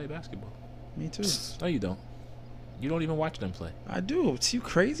watch them play basketball. Me too. No, you don't. You don't even watch them play. I do. It's you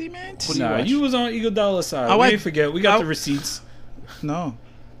crazy, man? What do you watch? You was on Iguodala's side. We ain't forget. We got the receipts. No.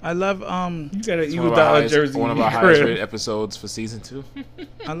 I love You got an It's Iguodala jersey. One of our highest rated episodes for season 2.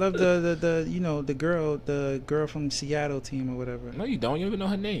 I love the girl from Seattle team or whatever. No, you don't. You don't even know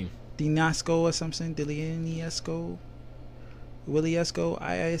her name. Dinasco or something. Diliesco. Williesco.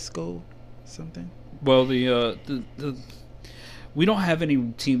 Iesco. Something. Well, the we don't have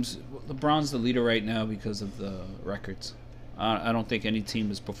any teams. LeBron's the leader right now because of the records. I don't think any team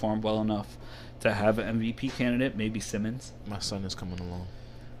has performed well enough to have an MVP candidate. Maybe Simmons. My son is coming along.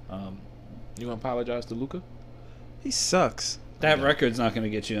 You gonna apologize to Luka? He sucks. That record's not going to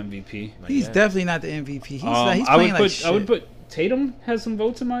get you MVP. He's definitely not the MVP. He's playing like shit. I would put Tatum has some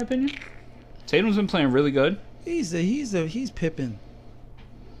votes in my opinion. Tatum's been playing really good. He's Pippen.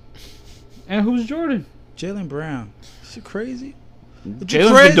 And who's Jordan? Jaylen Brown. Is you crazy?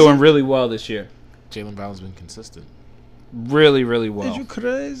 Jalen's been doing really well this year. Jaylen Brown's been consistent. Really, really well. Is you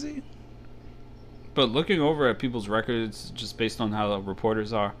crazy? But looking over at people's records, just based on how the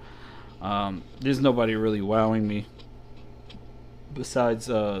reporters are, there's nobody really wowing me. Besides,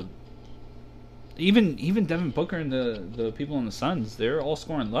 even Devin Booker and the people in the Suns, they're all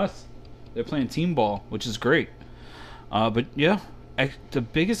scoring less. They're playing team ball, which is great. But yeah, the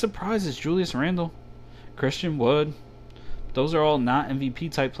biggest surprise is Julius Randle, Christian Wood. Those are all not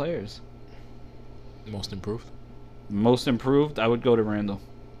MVP type players. Most improved. Most improved, I would go to Randle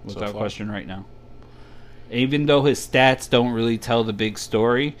without question right now. Even though his stats don't really tell the big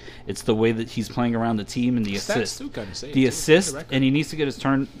story, it's the way that he's playing around the team and the assist. The assist, and he needs to get his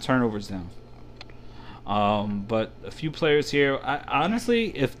turnovers down. But a few players here. Honestly,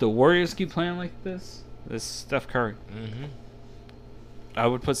 if the Warriors keep playing like this Steph Curry. Mm-hmm. I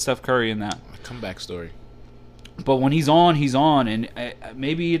would put Steph Curry in that. A comeback story. But when he's on, and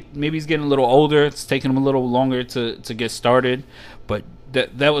maybe he's getting a little older. It's taking him a little longer to get started. But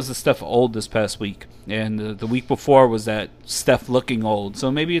that was the Steph old this past week, and the week before was that Steph looking old.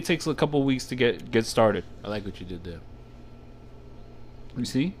 So maybe it takes a couple weeks to get started. I like what you did there. You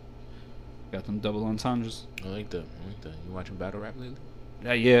see, got them double entendres. I like that. You watching battle rap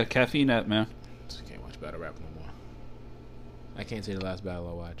lately? Yeah, caffeine app, man. Just can't watch battle rap no more. I can't say the last battle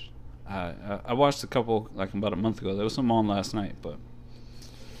I watched. I watched a couple like about a month ago. There was some on last night, but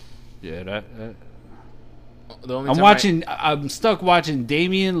yeah, that I'm stuck watching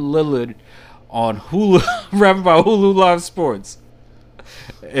Damian Lillard on Hulu, rapping about Hulu Live Sports.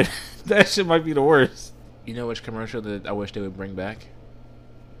 And that shit might be the worst. You know which commercial that I wish they would bring back?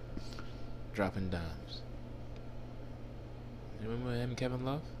 Dropping Dimes. You remember him and Kevin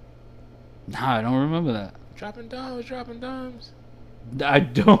Love? Nah, I don't remember that. Dropping Dimes. I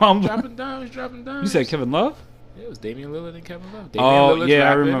don't. Dropping Dimes. You said Kevin Love? Yeah, it was Damian Lillard and Kevin Love. I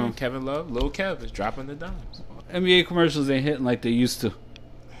remember. And Kevin Love, Lil Kev is dropping the dimes. NBA commercials ain't hitting like they used to.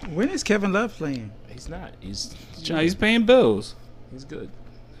 When is Kevin Love playing? He's not. He's paying bills. He's good.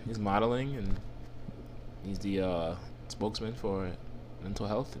 He's modeling, and he's the spokesman for mental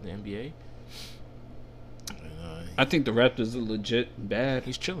health in the NBA. And, I think the Raptors are legit bad.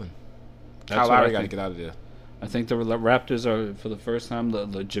 He's chilling. Kyle Lowry got to get out of there. I think the Raptors are, for the first time, the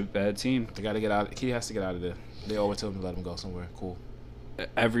legit bad team. They got to get out. He has to get out of there. They always tell him to let him go somewhere cool.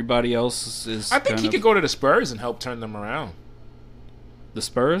 Everybody else is. I think he could go to the Spurs and help turn them around. The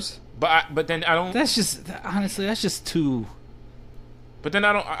Spurs? But then I don't. That's just too. But then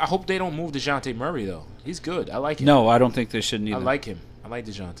I hope they don't move DeJounte Murray though. He's good. I like him. No, I don't think they should either. I like him. I like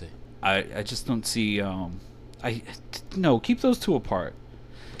DeJounte. I just don't see. Keep those two apart.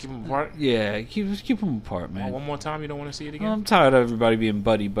 Keep them apart? Yeah, keep them apart, man. One more time, you don't want to see it again? I'm tired of everybody being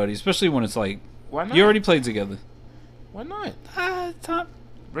buddy, especially when it's like, why not? You already played together. Why not? Tom.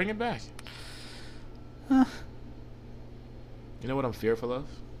 Bring it back. You know what I'm fearful of?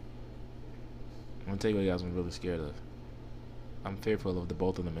 I'm going to tell you what you guys I'm really scared of. I'm fearful of the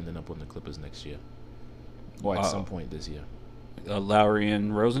both of them ending up on the Clippers next year. Or at some point this year. Lowry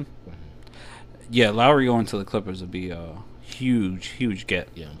and Rosen? Mm-hmm. Yeah, Lowry going to the Clippers would be huge get.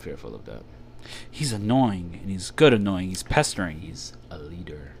 Yeah, I'm fearful of that. He's annoying, and he's good annoying. He's pestering. He's a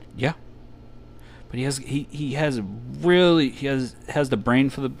leader. Yeah, but he has the brain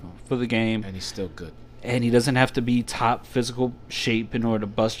for the game, and he's still good. And he doesn't have to be top physical shape in order to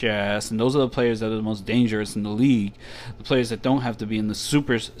bust your ass. And those are the players that are the most dangerous in the league. The players that don't have to be in the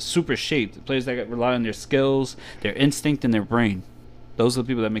super shape. The players that rely on their skills, their instinct, and their brain. Those are the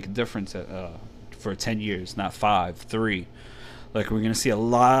people that make a difference for 10 years, not 5, 3. Like, we're going to see a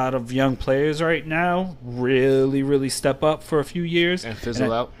lot of young players right now really, really step up for a few years. And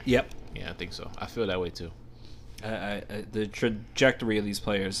fizzle out? Yep. Yeah, I think so. I feel that way, too. The trajectory of these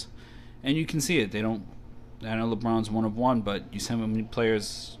players, and you can see it. They don't. I know LeBron's one of one, but you see how many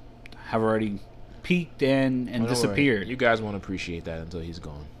players have already peaked and disappeared. You guys won't appreciate that until he's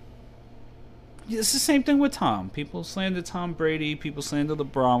gone. It's the same thing with Tom. People slander Tom Brady. People slander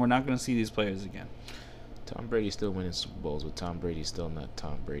LeBron. We're not going to see these players again. Tom Brady's still winning Super Bowls, but Tom Brady's still not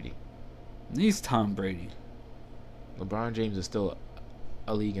Tom Brady. He's Tom Brady. LeBron James is still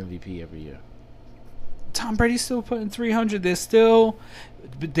a league MVP every year. Tom Brady's still putting 300.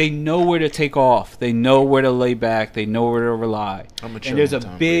 They know where to take off. They know where to lay back. They know where to rely. And there's a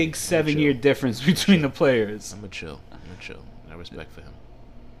big 7-year difference between the players. I'm a chill. I respect for him.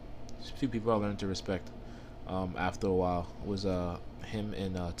 There's a few people I learned to respect after a while. Was him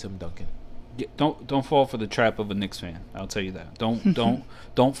and Tim Duncan. Yeah, don't fall for the trap of a Knicks fan. I'll tell you that.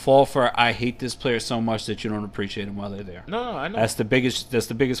 Don't fall for I hate this player so much that you don't appreciate him while they're there. No, I know. That's the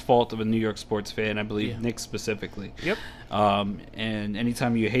biggest fault of a New York sports fan, I believe. Yeah. Knicks specifically. Yep. And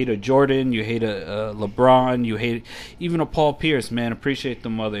anytime you hate a Jordan, you hate a LeBron, you hate even a Paul Pierce, man, appreciate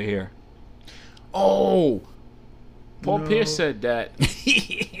them while they're here. Oh, Paul Pierce said that.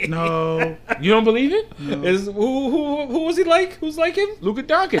 No. You don't believe it? No. Who was he like? Who's like him? Luka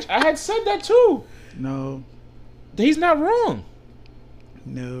Doncic. I had said that too. No. He's not wrong.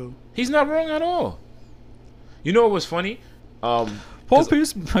 No. He's not wrong at all. You know what was funny? Paul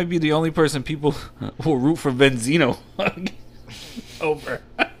Pierce might be the only person people will root for Benzino over.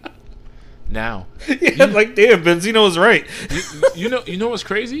 Now. Yeah, like damn, Benzino was right. You know what's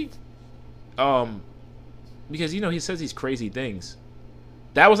crazy? Because he says these crazy things.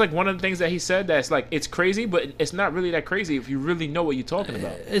 That was like one of the things that he said that's like it's crazy, but it's not really that crazy if you really know what you're talking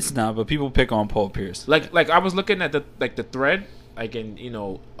about. It's not, but people pick on Paul Pierce. Like I was looking at the thread, like in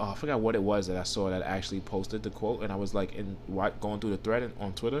I forgot what it was that I saw that actually posted the quote, and I was like going through the thread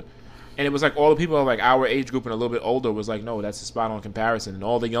on Twitter, and it was like all the people of like our age group and a little bit older was like, no, that's a spot on comparison, and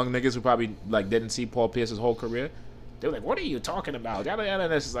all the young niggas who probably like didn't see Paul Pierce's whole career, they were like, what are you talking about? Yada yada.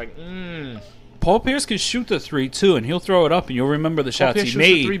 And it's like, Paul Pierce can shoot the 3 too, and he'll throw it up, and you'll remember the shots he made. Paul Pierce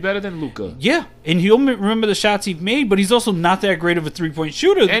shoots the 3 better than Luka. Yeah, and he'll remember the shots he made, but he's also not that great of a 3-point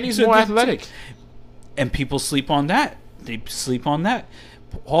shooter. And he's more athletic. And people sleep on that. They sleep on that.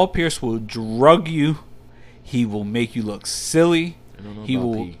 Paul Pierce will drug you. He will make you look silly. I don't know he about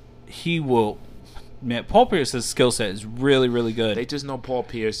will. P. He will. Man, Paul Pierce's skill set is really, really good. They just know Paul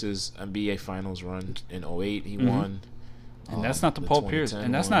Pierce's NBA Finals run in 2008. He won. And that's not the Paul Pierce.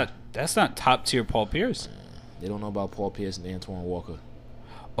 And that's not top tier Paul Pierce. They don't know about Paul Pierce and Antoine Walker.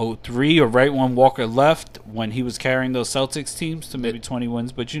 03 or right when Walker left, when he was carrying those Celtics teams to maybe 20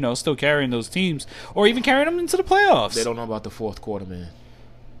 wins, but still carrying those teams or even carrying them into the playoffs. They don't know about the fourth quarter, man.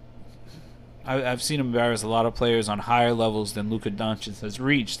 I've seen him embarrass a lot of players on higher levels than Luka Doncic has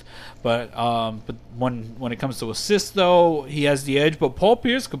reached, but when it comes to assists, though, he has the edge. But Paul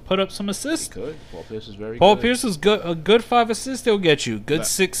Pierce could put up some assists. He could. Paul Pierce is very good. Paul Pierce is good. A good 5 assists he'll get you. Good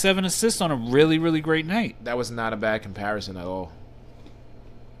 6-7 assists on a really, really great night. That was not a bad comparison at all.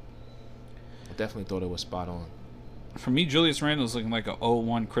 I definitely thought it was spot on. For me, Julius Randle's looking like a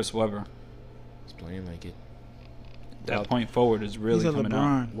 0-1 Chris Webber. He's playing like it. That point forward is really coming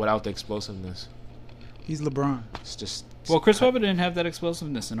out. Without the explosiveness. He's LeBron. It's just... Well, Chris Webber didn't have that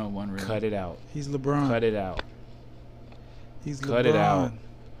explosiveness in 0-1, really. Cut it out. He's LeBron. Cut it out. He's Cut LeBron. it out.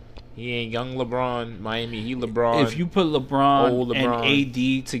 He ain't young LeBron. Miami, he LeBron. If you put LeBron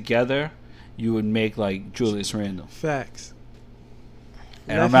and AD together, you would make like Julius Randle. Facts.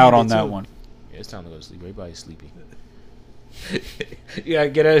 And I'm out on that one. Yeah, it's time to go to sleep. Everybody's sleepy. Yeah,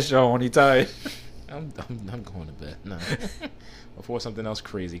 get that show when he's tired. I'm going to bed. No. Before something else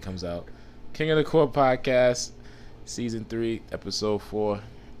crazy comes out. King of the Court Podcast, Season 3, Episode 4.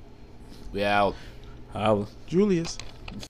 We out. Julius.